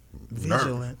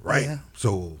Vigilant, right? yeah.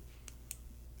 So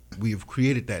we have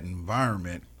created that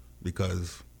environment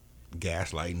because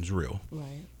gaslighting's real.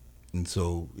 Right. And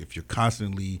so if you're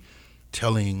constantly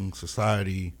telling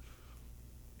society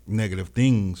negative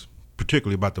things,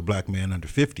 particularly about the black man under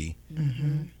 50,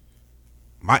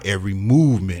 my every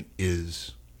movement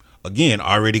is, again,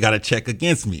 already got a check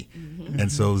against me.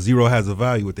 And so zero has a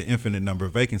value with the infinite number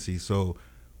of vacancies. So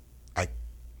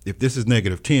if this is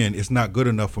 -10, it's not good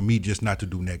enough for me just not to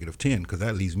do -10 because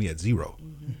that leaves me at 0.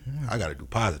 I got to do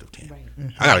 +10.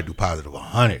 Right. I got to do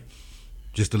 +100.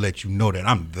 just to let you know that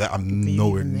I'm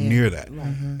nowhere near that.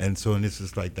 And so, and it's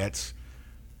just like that's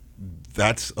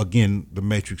again, the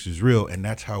matrix is real, and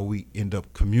that's how we end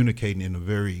up communicating in a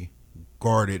very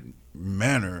guarded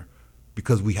manner,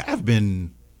 because we have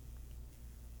been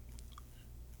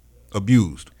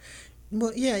abused.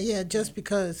 Well, yeah. Just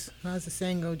because, how's the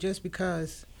saying go? Just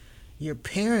because you're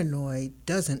paranoid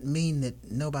doesn't mean that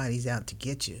nobody's out to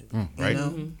get you. Right. You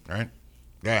know? Right.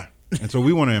 Yeah. And so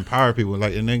we want to empower people.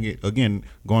 Like, and then again,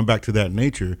 going back to that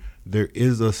nature, there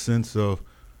is a sense of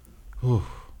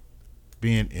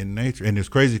being in nature, and it's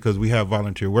crazy because we have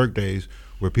volunteer work days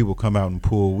where people come out and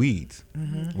pull weeds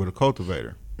with a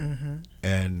cultivator,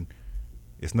 and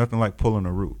it's nothing like pulling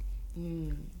a root.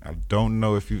 I don't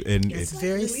know if you, and It's like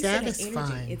very releasing the energy.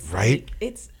 satisfying. It's Right? like,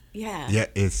 it's yeah,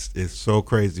 it's so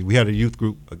crazy. We had a youth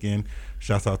group, again,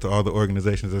 shouts out to all the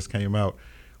organizations that came out.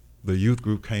 The youth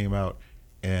group came out,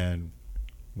 and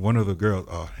one of the girls,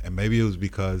 and maybe it was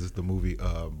because the movie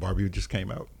Barbie just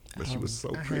came out, but she was so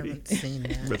pretty. I haven't seen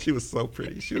that. But she was so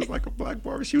pretty. She was like a black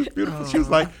Barbie. She was beautiful. She was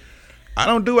like, I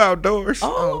don't do outdoors.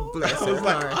 Oh, bless her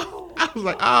heart. I was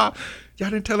like, y'all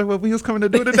didn't tell her what we was coming to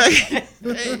do today.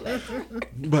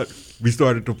 But we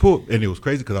started to pull, and it was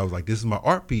crazy because I was like, this is my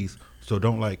art piece, so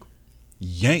don't like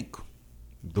yank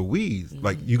the weeds.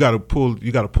 Like you gotta pull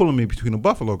them in between the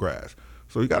buffalo grass.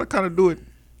 So you gotta kind of do it.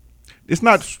 It's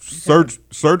not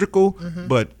surgical,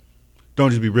 but don't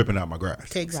just be ripping out my grass.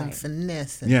 Take some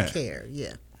finesse and care.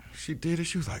 Yeah. She did it.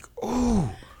 She was like,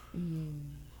 oh,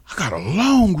 I got a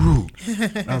long root.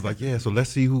 And I was like, yeah, so let's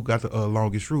see who got the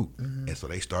longest root. And so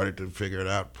they started to figure it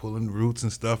out, pulling roots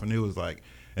and stuff. And it was like,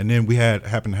 and then we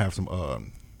happened to have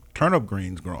some turnip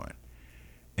greens growing.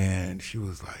 And she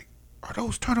was like, are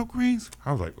those turnip greens?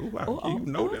 I was like, you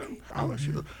know them? I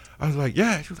was like,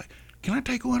 yeah. She was like, can I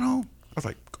take one home? I was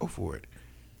like, go for it.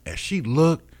 And she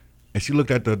looked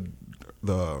at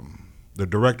the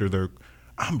director.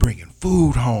 I'm bringing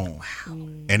food home. Wow.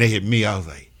 And they hit me. I was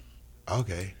like,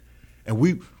 okay. And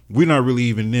we're not really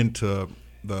even into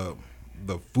the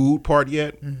food part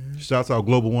yet. Shouts out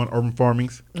Global One Urban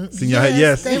Farmings.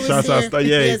 Yes, they was shouts here. out.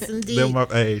 Yeah, Yes, indeed.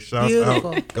 Hey, shouts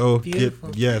Beautiful. out. Go Beautiful.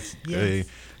 get yes. Yes. Hey,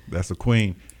 that's a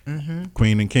queen.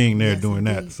 Queen and king there Yes, doing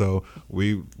indeed. that. So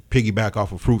we piggyback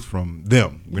off of fruits from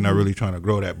them. We're not really trying to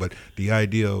grow that, but the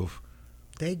idea of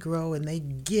They grow and they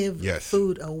give yes,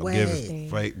 food of away.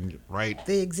 giving, right.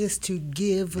 They exist to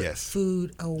give Yes.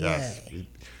 food away. Yes.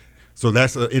 So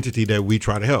that's an entity that we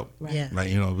try to help. Right. Yeah. Like,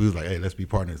 we was like, hey, let's be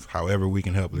partners. However we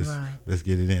can help, Right. let's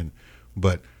get it in.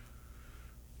 But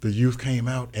the youth came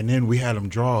out, and then we had them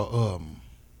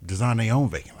design their own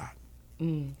vacant lot.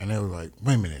 And they were like,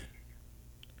 wait a minute.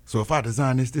 So if I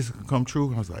design this can come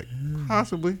true? I was like,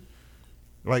 possibly.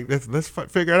 Like, let's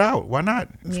figure it out. Why not?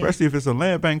 Especially if it's a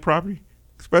land bank property.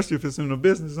 Especially if it's in a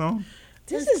business zone.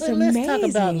 This is Let's amazing. talk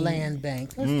about land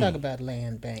bank. Let's talk about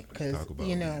land bank because Talk about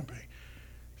you know, land bank.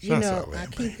 you Shouts know, out I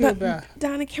land keep bank. hearing But about.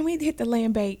 Donna, can we hit the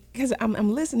land bank? Because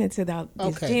I'm listening to these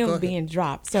Okay, go gems ahead. being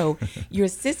dropped. So you're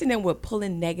assisting them with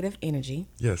pulling negative energy.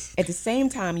 Yes. At the same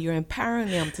time, you're empowering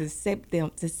them to set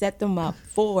them up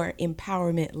for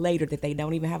empowerment later that they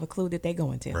don't even have a clue that they're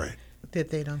going to. Right. That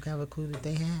they don't have a clue that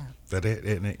they have.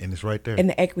 And it's right there. And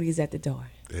the equity is at the door.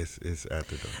 It's at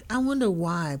the door. I wonder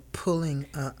why pulling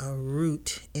a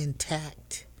root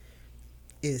intact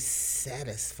is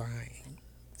satisfying.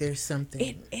 There's something.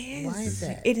 It is. Why is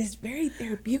that? It is very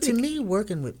therapeutic. To me,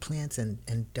 working with plants and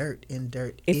dirt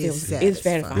it is feels satisfying. it's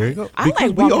satisfying. There you go. I Because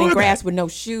like we walking are in grass that. with no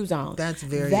shoes on. That's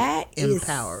very that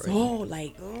empowering. Is so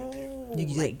like, oh, You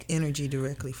get like energy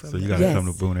directly from So you that. got to Yes. come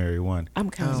to Boone Area 1. I'm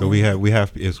coming. So we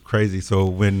have it's crazy. So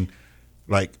when,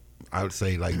 like, I would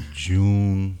say like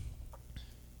June,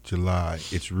 July,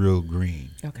 it's real green.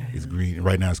 Okay. It's green.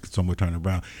 Right now it's somewhat turning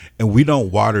brown. And we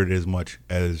don't water it as much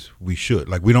as we should.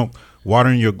 Like, we don't water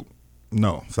in your,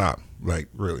 no, stop. Like,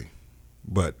 really.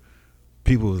 But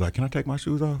people was like, can I take my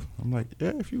shoes off? I'm like,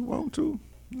 yeah, if you want to.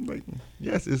 I'm like,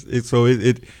 yes.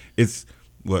 It's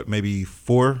what, maybe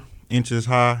 4 inches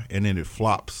high, and then it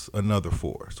flops another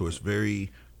 4. So it's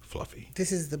very fluffy.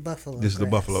 This is the buffalo. This is the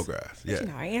grass. buffalo grass. You Yeah.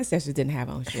 know, our ancestors didn't have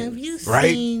on shoes. Have you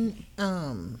Right? seen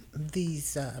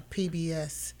these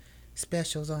PBS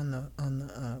specials on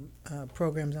the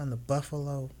programs on the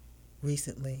buffalo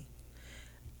recently?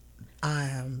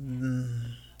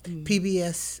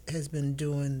 PBS has been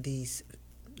doing these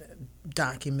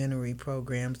documentary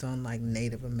programs on like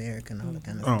Native American, all that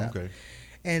kind of Oh, stuff. okay.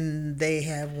 And they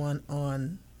have one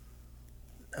on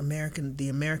the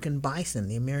American bison,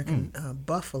 the American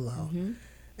buffalo,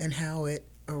 and how it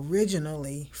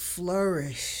originally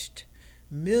flourished.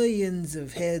 Millions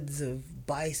of heads of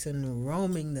bison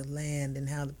roaming the land and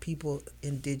how the people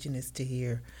indigenous to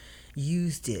here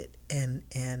used it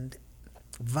and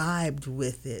vibed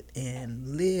with it and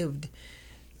lived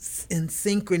in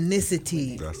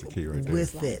synchronicity That's the key right there.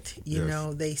 with it. You Yes.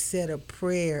 know, they said a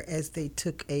prayer as they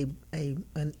took an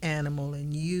animal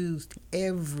and used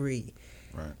every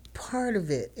Right. part of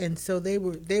it, and so they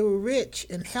were rich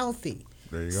and healthy.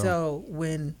 There you go. So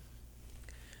when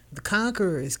the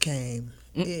conquerors came,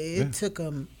 it took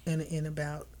them in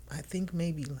about, I think,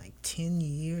 maybe like 10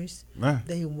 years. Yeah.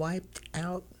 They wiped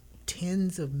out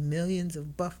tens of millions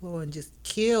of buffalo and just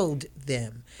killed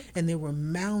them. And there were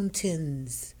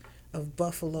mountains of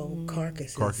buffalo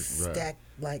carcasses Right. stacked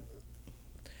like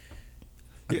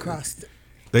across the,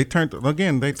 They turned over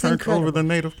incredible. the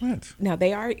native plants. Now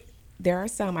there are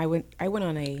some. I went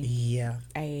on a yeah.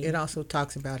 A- It also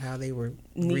talks about how they were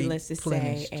needless to say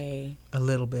replenished a a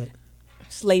little bit.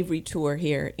 slavery tour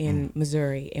here in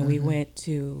Missouri, and we went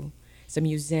to some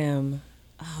museum.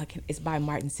 It's by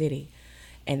Martin City,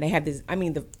 and they have this. I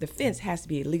mean, the fence has to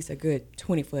be at least a good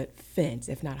 20-foot fence,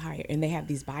 if not higher. And they have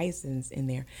these bisons in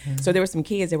there. So there were some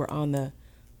kids that were on the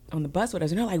bus with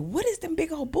us, and they're like, "What is them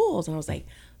big old bulls?" And I was like,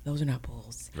 "Those are not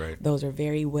bulls. Right. Those are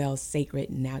very well sacred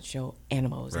natural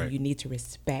animals, Right. and you need to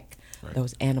respect Right.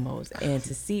 those animals." And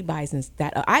to see bisons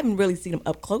that I haven't really seen them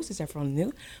up close except for on the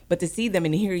news, but to see them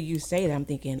and hear you say that, I'm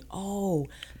thinking, oh,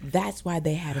 that's why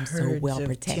they had them so Herds well of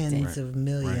protected. tens of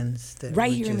millions that Right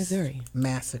were here in just Missouri.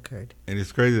 massacred. And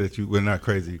it's crazy that not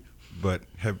crazy, but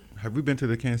have we been to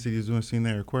the Kansas City Zoo and seen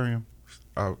their aquarium?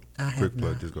 I have Quick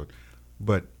plug, not. just go.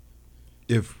 But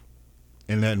if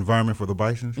in that environment for the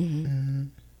bisons,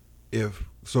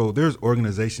 there's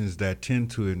organizations that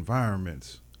tend to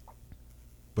environments,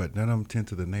 but none of them tend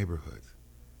to the neighborhoods.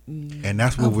 And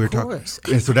that's what Of we're talking. course.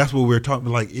 And so that's what we're talking.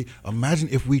 Like, imagine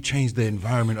if we changed the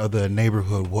environment of the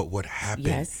neighborhood, what would happen?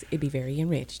 Yes, it'd be very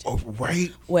enriched. Oh,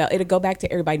 right. Well, it'll go back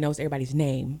to everybody knows everybody's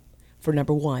name for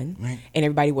number one, Right. and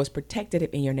everybody was protected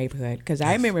in your neighborhood. Because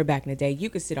I remember back in the day,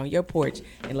 you could sit on your porch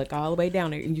and look all the way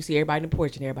down there, and you see everybody in the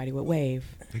porch, and everybody would wave.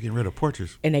 They're getting rid of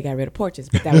porches. And they got rid of porches,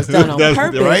 but that was done on That's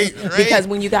purpose. right. Because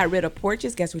when you got rid of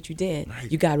porches, guess what you did?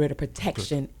 Right. You got rid of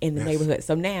protection in the Yes. neighborhood.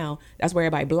 So now that's where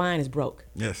everybody blind is broke.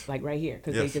 Yes. Like right here,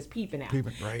 because Yes. they just peeping out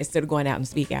Peeping, right. instead of going out and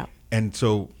speak out. And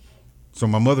so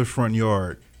my mother's front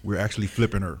yard, we're actually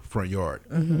flipping her front yard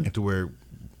into where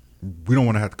we don't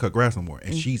want to have to cut grass no more.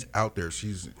 And she's out there.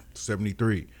 She's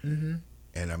 73.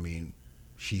 And I mean,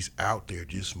 she's out there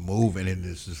just moving. And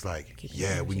it's just like,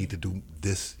 yeah, we need to do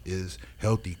this is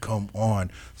healthy. Come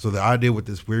on. So the idea with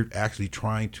this, we're actually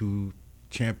trying to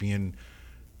champion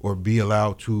or be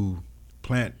allowed to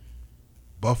plant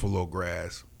buffalo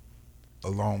grass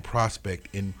along Prospect.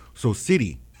 And so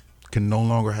city can no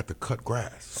longer have to cut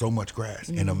grass, so much grass.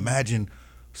 And imagine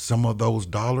some of those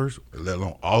dollars, let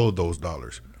alone all of those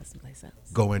dollars, Go someplace else.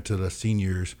 go into the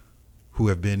seniors who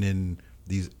have been in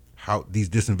these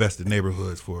disinvested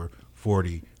neighborhoods for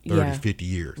 40, 30, Yeah. 50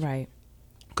 years. Right.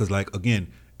 Because, like, again,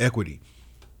 equity.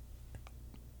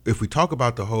 If we talk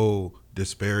about the whole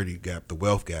disparity gap, the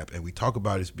wealth gap, and we talk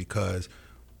about it's because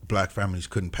black families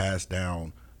couldn't pass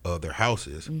down their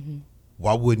houses,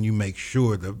 why wouldn't you make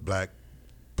sure that black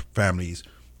families,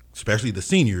 especially the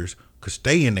seniors, could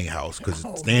stay in their house? Because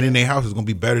staying in their house is going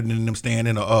to be better than them staying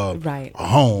in Right. a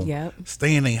home. Yep.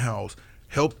 Stay in their house.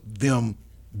 Help them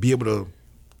be able to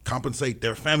compensate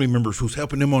their family members who's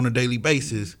helping them on a daily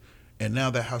basis, and now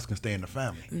that house can stay in the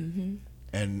family.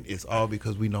 And it's all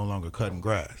because we no longer cutting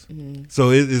grass. So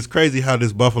it's crazy how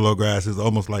this buffalo grass is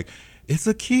almost like it's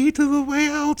a key to the way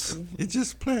out. It's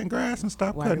just planting grass and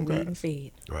stop Water, cutting weed, and grass.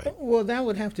 feed. Right. Well, that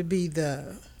would have to be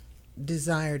the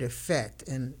desired effect,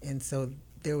 and so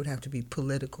there would have to be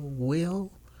political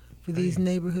will for these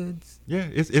neighborhoods. Yeah,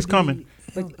 it's coming.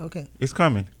 Okay. It's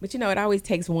coming. But it always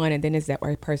takes one, and then it's that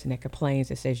one person that complains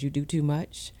that says you do too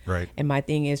much. Right. And my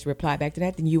thing is to reply back to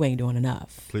that, then you ain't doing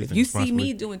enough. Please If think you see responsibly.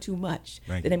 me doing too much,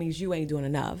 Thank then you. that means you ain't doing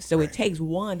enough. So it takes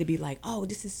one to be like, oh,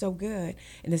 this is so good.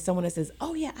 And then someone that says,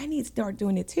 oh, yeah, I need to start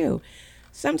doing it too.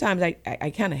 Sometimes I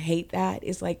kind of hate that.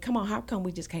 It's like, come on, how come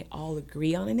we just can't all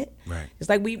agree on it? Right. It's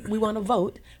like we want to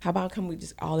vote. How about come we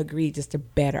just all agree just to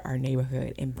better our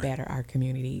neighborhood and better our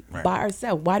community Right. by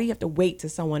ourselves? Why do you have to wait to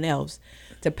someone else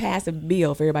to pass a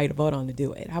bill for everybody to vote on to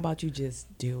do it? How about you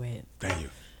just do it? Thank you.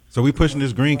 So we pushing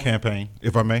this green campaign,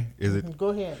 if I may. Is it? Go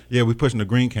ahead. Yeah, we're pushing the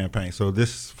green campaign. So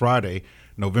this Friday,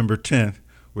 November 10th,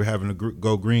 we're having a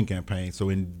Go Green campaign. So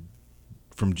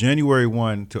from January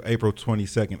 1 to April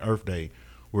 22nd, Earth Day,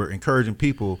 we're encouraging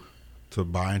people to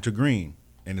buy into green.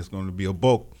 And it's going to be a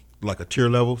bulk, like a tier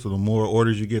level. So the more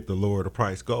orders you get, the lower the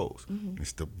price goes.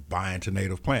 It's to buy into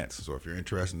native plants. So if you're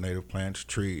interested in native plants,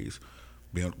 trees,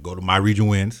 Go to My Region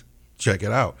Wins, check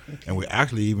it out. Okay. And we're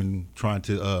actually even trying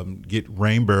to get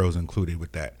rain barrels included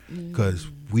with that, because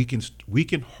we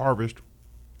can harvest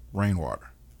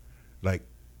rainwater. Like,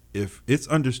 if it's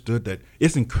understood that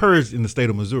it's encouraged in the state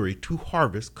of Missouri to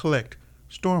collect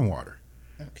stormwater.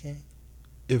 Okay.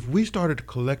 If we started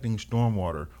collecting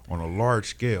stormwater on a large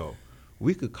scale,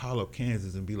 we could call up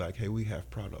Kansas and be like, hey, we have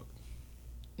product.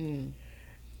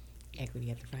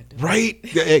 Equity at the front door. Right?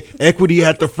 Equity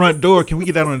at the front door. Can we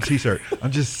get that on a T-shirt?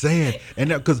 I'm just saying. And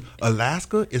because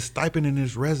Alaska is stipending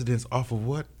its residents off of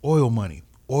what? Oil money.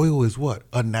 Oil is what?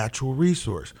 A natural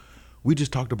resource. We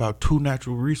just talked about 2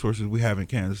 natural resources we have in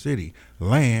Kansas City: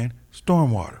 land,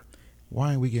 stormwater. Why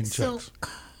aren't we getting checks?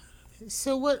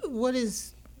 So what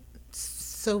is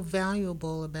so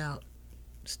valuable about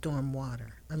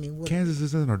stormwater? I mean, Kansas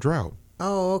is in a drought.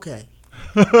 Oh, okay.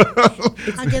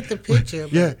 I get the picture.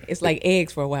 Yeah, it's like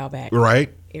eggs for a while back.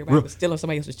 Right. Everybody was stealing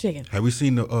somebody else's chicken. Have we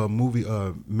seen the movie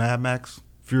Mad Max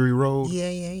Fury Road?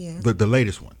 Yeah. The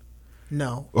latest one.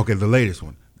 No. Okay, the latest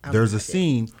one. There's a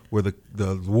scene where the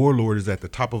warlord is at the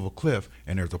top of a cliff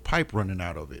and there's a pipe running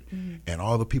out of it, and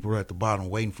all the people are at the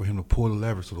bottom waiting for him to pull the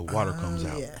lever so the water comes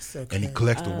out. Yes, okay. And he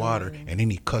collects the water, and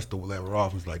then he cuts the lever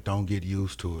off. He's like, "Don't get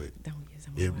used to it. Don't use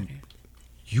some water."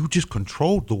 You just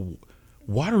controlled the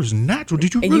water is natural.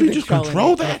 Did you really just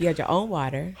control that? If you had your own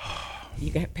water,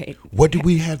 you got paid. What did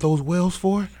we have those wells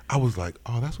for? I was like,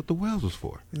 oh, that's what the wells was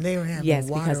for. They were having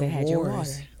water because they had wars. your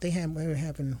water. They were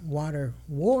having water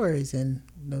wars in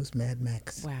those Mad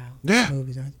Max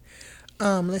movies.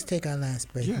 Let's take our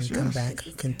last break and come back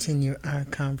and continue our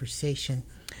conversation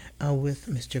with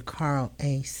Mr. Carl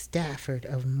A. Stafford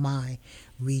of My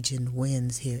Region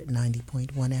Wins here at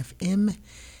 90.1 FM,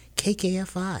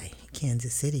 KKFI,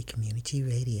 Kansas City Community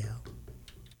Radio.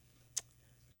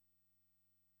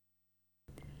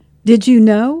 Did you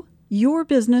know your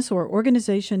business or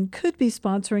organization could be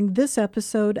sponsoring this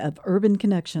episode of Urban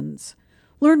Connections?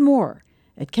 Learn more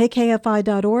at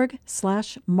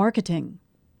kkfi.org/marketing.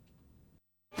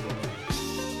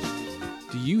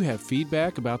 Do you have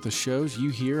feedback about the shows you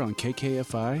hear on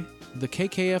KKFI? The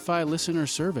KKFI Listener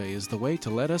Survey is the way to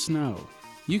let us know.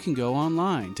 You can go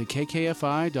online to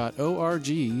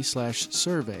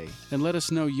kkfi.org/survey and let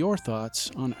us know your thoughts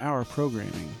on our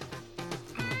programming.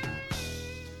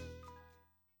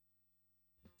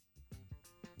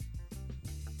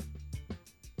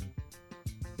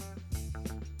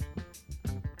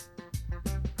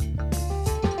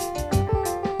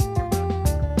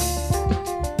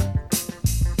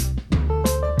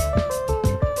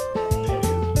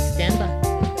 Stand by.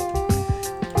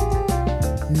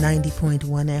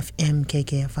 90.1 FM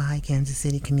KKFI, Kansas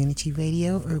City Community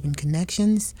Radio, Urban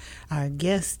Connections. Our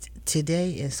guest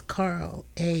today is Carl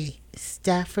A.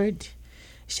 Stafford.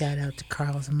 Shout out to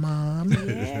Carl's mom.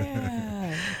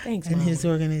 Yeah. Thanks, and Mom. his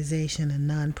organization, a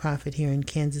nonprofit here in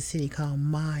Kansas City called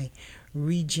My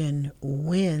Region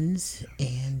Wins.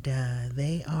 And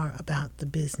they are about the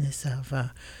business of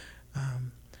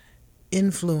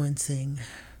influencing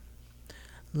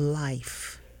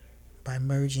life by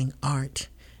merging art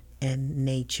and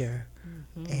nature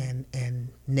and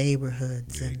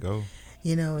neighborhoods. There you go.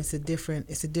 You know, it's a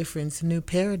new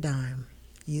paradigm.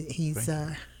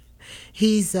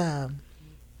 He's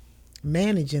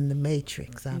managing the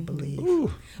matrix, I believe.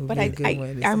 Ooh. But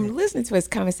I'm listening to his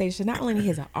conversation. Not only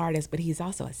he's an artist, but he's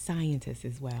also a scientist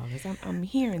as well. Because I'm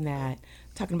hearing that,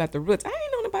 talking about the roots. I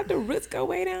ain't known about the roots go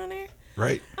way down there.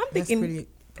 Right. I'm thinking that's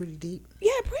pretty deep.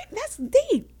 Yeah, that's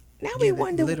deep. Now we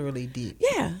wonder. Literally deep.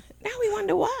 Yeah. Now we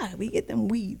wonder why we get them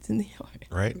weeds in the yard.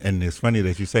 Right. And it's funny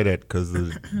that you say that because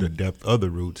the depth of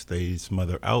the roots, they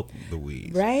smother out the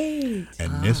weeds. Right.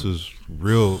 And this was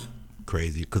real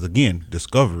crazy because, again,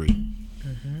 discovery.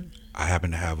 I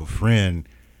happened to have a friend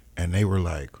and they were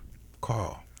like,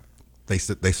 Carl, they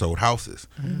sold houses.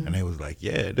 And they was like,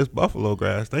 yeah, this buffalo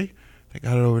grass, they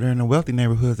got it over there in the wealthy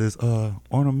neighborhoods as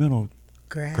ornamental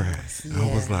grass. Yeah.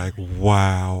 I was like,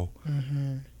 wow.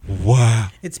 Wow.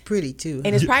 It's pretty too.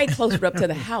 And it's probably closer up to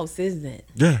the house, isn't it?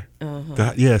 Yeah.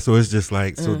 So it's just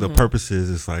like, so the purpose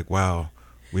is, it's like, wow,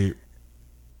 we're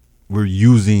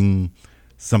using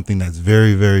something that's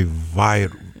very, very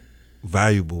vital.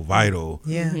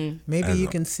 Yeah. Maybe you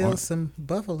can sell some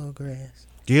buffalo grass.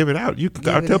 Give it out.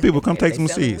 I tell people, come take some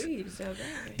seeds.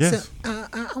 Yes. So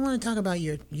I want to talk about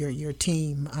your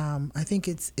team. I think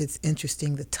it's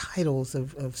interesting, the titles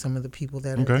of some of the people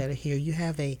that are here. You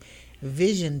have a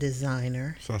vision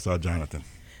designer. So I saw Jonathan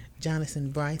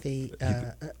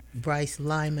Bryce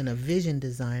Lyman, a vision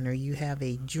designer. You have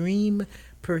a dream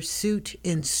pursuit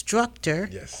instructor.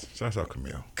 Yes. So I saw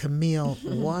Camille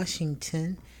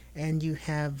Washington. And you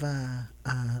have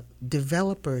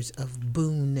developers of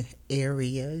Boone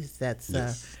areas. That's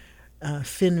Yes.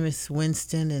 Fenris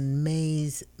Winston and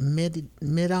Mays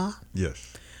Middaw.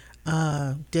 Yes.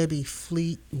 Debbie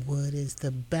Fleetwood is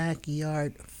the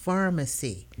Backyard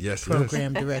Pharmacy Yes,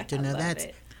 Program Director. Now love that's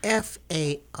it.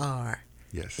 FARMACY.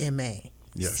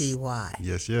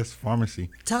 Yes. Yes.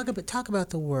 Pharmacy. Talk about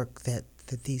the work that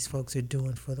these folks are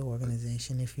doing for the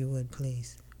organization, if you would,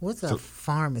 please. What's a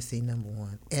pharmacy, number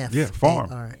one?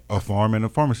 Farm. A farm and a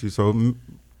pharmacy. So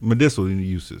medicinal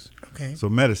uses. Okay. So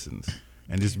medicines.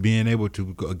 And just being able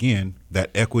to, again, that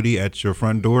equity at your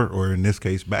front door, or in this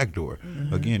case, back door.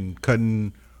 Mm-hmm. Again,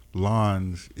 cutting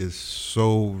lawns is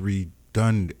so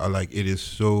redundant. Like, it is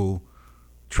so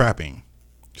trapping.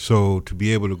 So to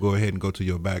be able to go ahead and go to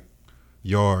your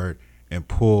backyard and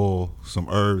pull some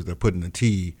herbs that put in the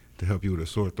tea to help you with a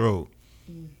sore throat.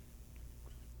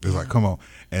 It's like, come on.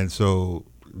 And so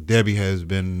Debbie has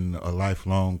been a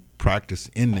lifelong practice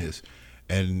in this.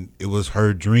 And it was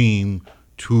her dream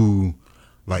to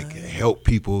help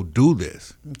people do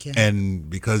this. Okay. And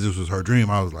because this was her dream,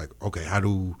 I was like, okay,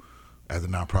 as a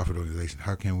nonprofit organization,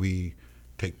 how can we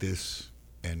take this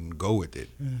and go with it?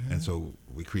 Mm-hmm. And so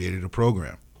we created a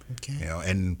program. Okay. You know,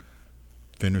 and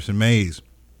Fenris and Mays,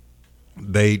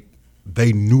 they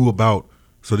knew about,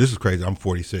 so this is crazy, I'm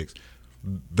 46.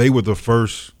 They were the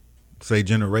first, say,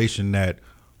 generation that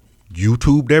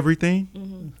YouTubed everything.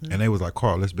 Mm-hmm. And they was like,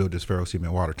 Carl, let's build this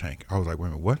ferrocement water tank. I was like, wait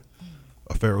a minute, what?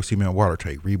 A ferrocement water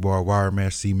tank, rebar, wire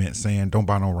mesh, cement, sand, don't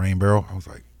buy no rain barrel. I was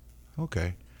like,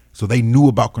 okay. So they knew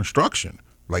about construction.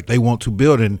 Like, they want to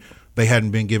build, and they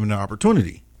hadn't been given the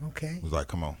opportunity. Okay. I was like,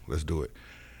 come on, let's do it.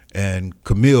 And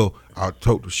Camille, I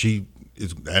told her, she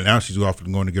is, and now she's off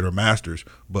and going to get her master's,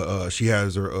 but she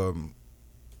has her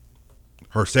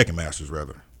second master's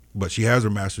rather, but she has her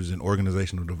master's in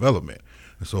organizational development.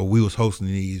 And so we was hosting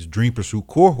these Dream Pursuit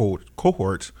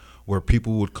cohorts where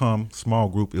people would come, small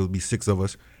group, it would be 6 of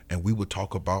us, and we would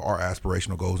talk about our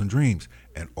aspirational goals and dreams.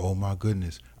 And oh my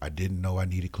goodness, I didn't know I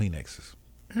needed Kleenexes.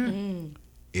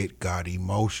 It got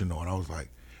emotional, and I was like,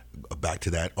 back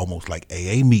to that almost like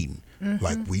AA meeting.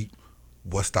 Like,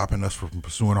 what's stopping us from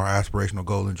pursuing our aspirational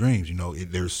goals and dreams? You know,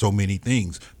 there's so many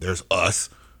things. There's us,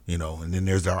 you know, and then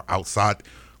there's our outside.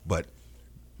 But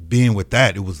being with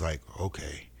that, it was like,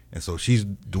 okay. And so she's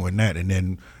doing that. And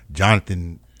then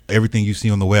Jonathan, everything you see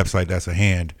on the website, that's a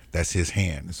hand, that's his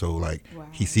hand. So like,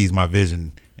 he sees my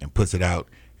vision and puts it out.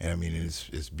 And I mean,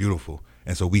 it's beautiful.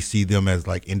 And so we see them as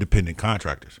like independent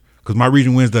contractors. Because My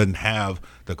Region Wins doesn't have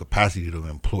the capacity to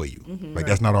employ you. Like,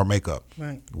 that's not our makeup.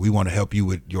 Right. We want to help you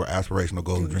with your aspirational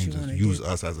goals Do and what you dreams and wanna use do.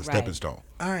 us as a stepping stone.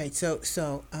 All right. So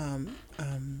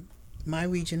My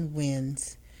Region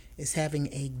Wins is having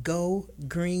a Go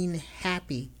Green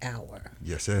Happy Hour.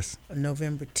 Yes.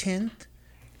 November 10th,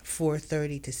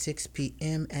 4:30 to 6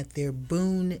 p.m. at their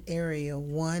Boone Area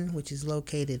 1, which is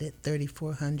located at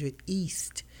 3400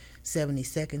 East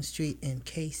 72nd Street in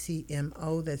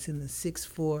KCMO. That's in the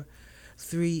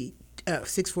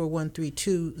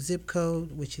 64132 zip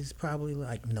code, which is probably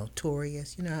like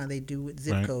notorious. You know how they do with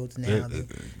zip codes now.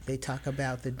 They talk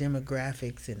about the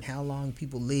demographics and how long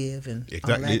people live and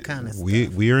all that kind of stuff.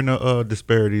 We're in a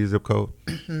disparity zip code.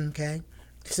 Okay.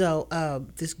 So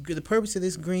the purpose of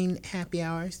this green happy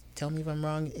hours, tell me if I'm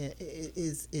wrong,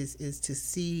 is to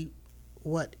see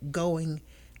what going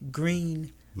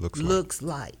green looks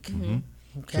like.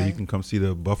 Okay. So you can come see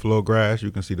the buffalo grass,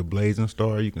 you can see the blazing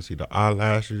star, you can see the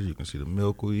eyelashes, you can see the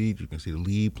milkweed, you can see the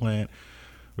lead plant.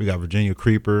 We got Virginia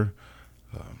creeper.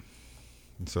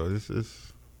 And so this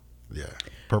is,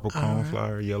 purple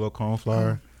coneflower, yellow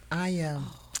coneflower.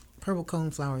 Purple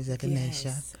coneflower is echinacea.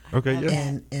 Yes. Okay,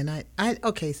 yeah. And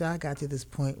so I got to this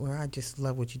point where I just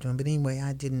love what you're doing. But anyway,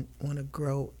 I didn't want to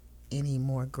grow any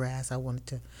more grass. I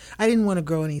didn't want to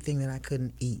grow anything that I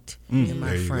couldn't eat in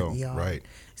my front yard. Right.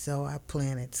 So I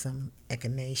planted some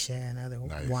echinacea and other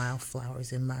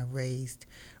wildflowers in my raised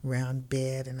round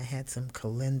bed, and I had some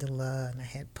calendula, and I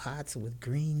had pots with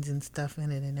greens and stuff in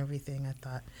it and everything.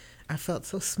 I felt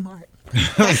so smart.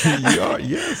 You are,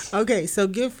 yes. Okay, so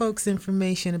give folks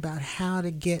information about how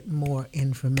to get more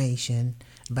information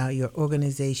about your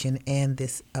organization and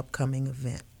this upcoming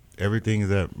event. Everything is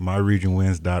at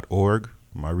myregionwins.org,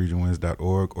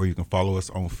 myregionwins.org, or you can follow us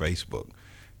on Facebook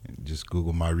and just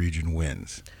Google My Region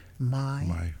Wins.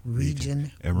 My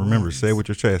region. And remember, wins. say it with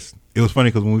your chest. It was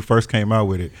funny because when we first came out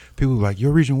with it, people were like,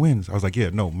 your region wins. I was like,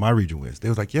 My Region Wins. They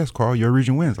was like, yes, Carl, your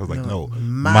region wins. I was like, no,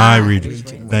 my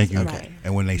region. Thank you. Okay.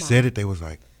 And when they said it, they was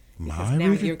like, my now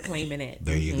region? you're claiming it.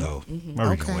 There you go.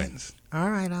 My Region Okay. Wins. All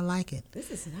right, I like it.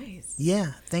 This is nice.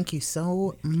 Yeah, thank you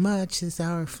so much. This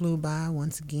hour flew by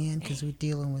once again because we're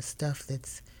dealing with stuff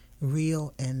that's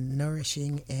real and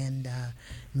nourishing and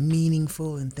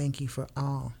meaningful. And thank you for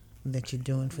all that you're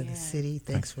doing for the city.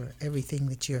 Thanks for everything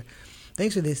that you're.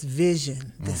 Thanks for this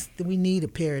vision. We need a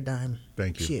paradigm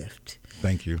shift.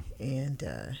 Thank you. And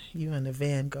you're in the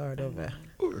vanguard of a.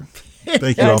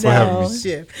 Thank you all for having me.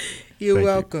 Shift. You're Thank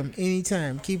welcome.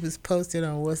 Anytime. Keep us posted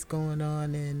on what's going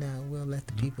on, and we'll let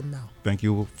the people know. Thank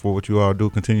you for what you all do.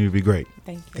 Continue to be great.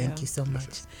 Thank you. Thank you so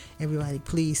much. Everybody,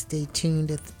 please stay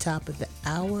tuned at the top of the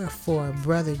hour for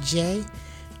Brother Jay,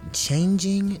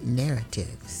 Changing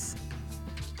Narratives.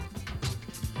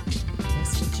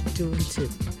 That's what you're doing too.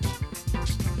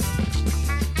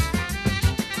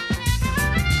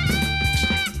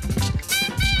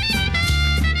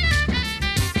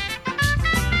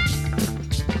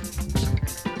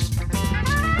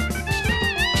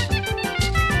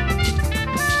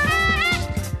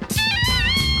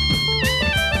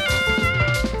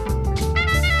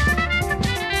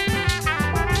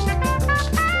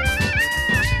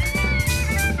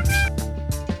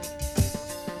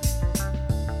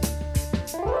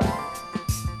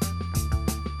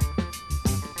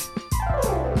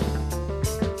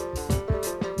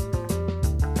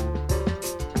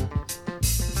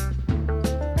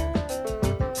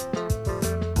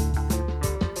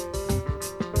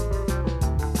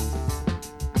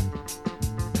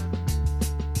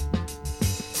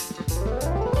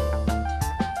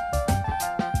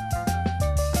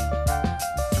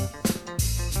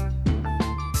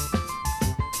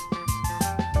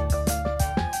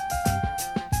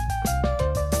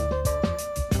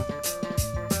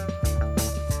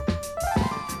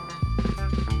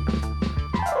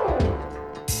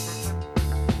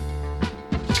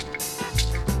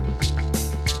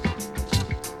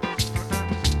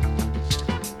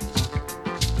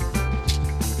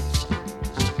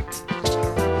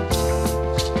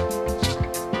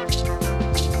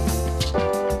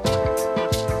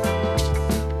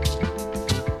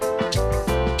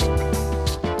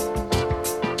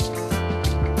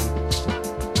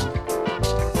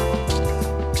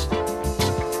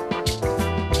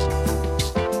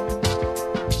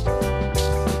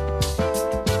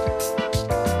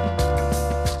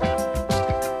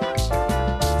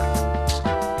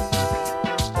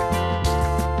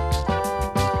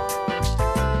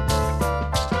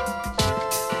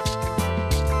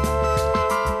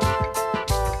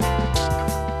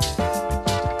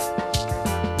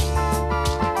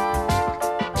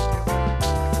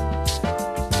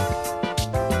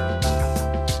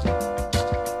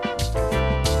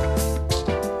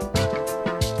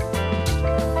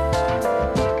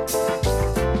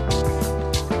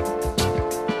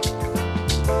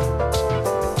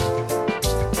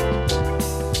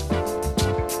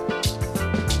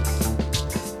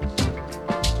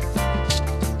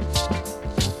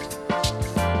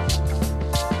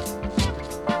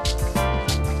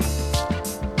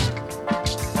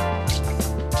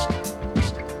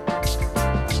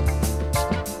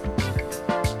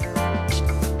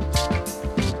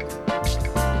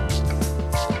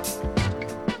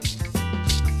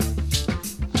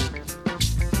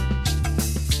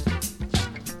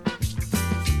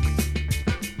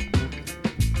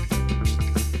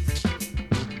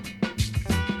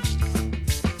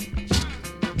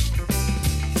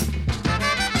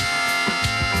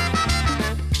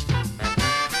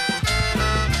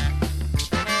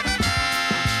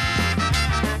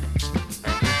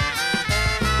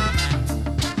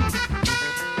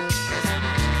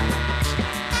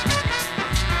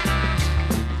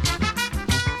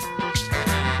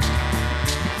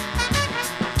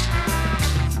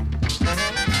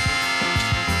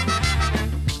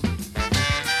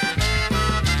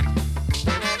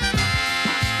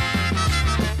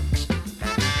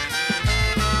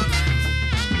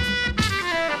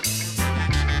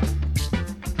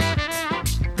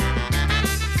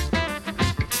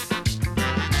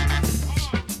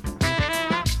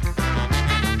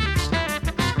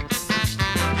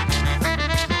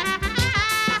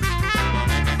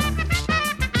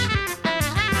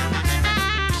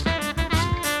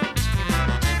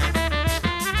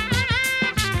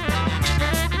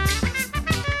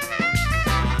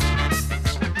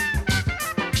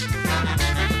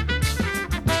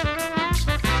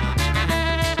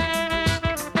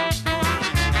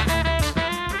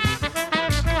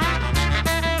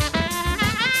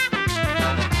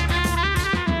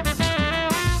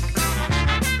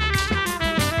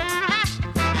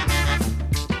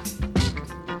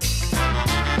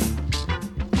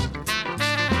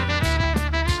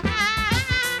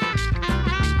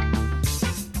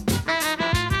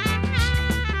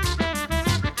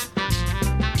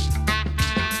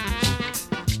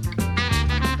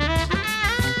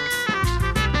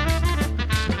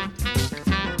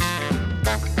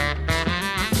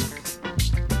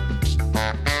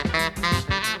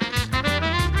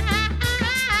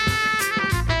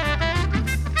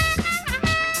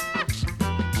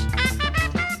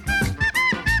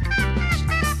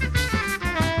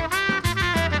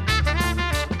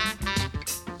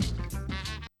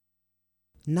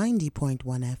 90.1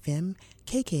 FM,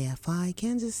 KKFI,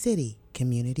 Kansas City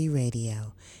Community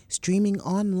Radio. Streaming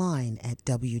online at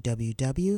www.kkfi.org.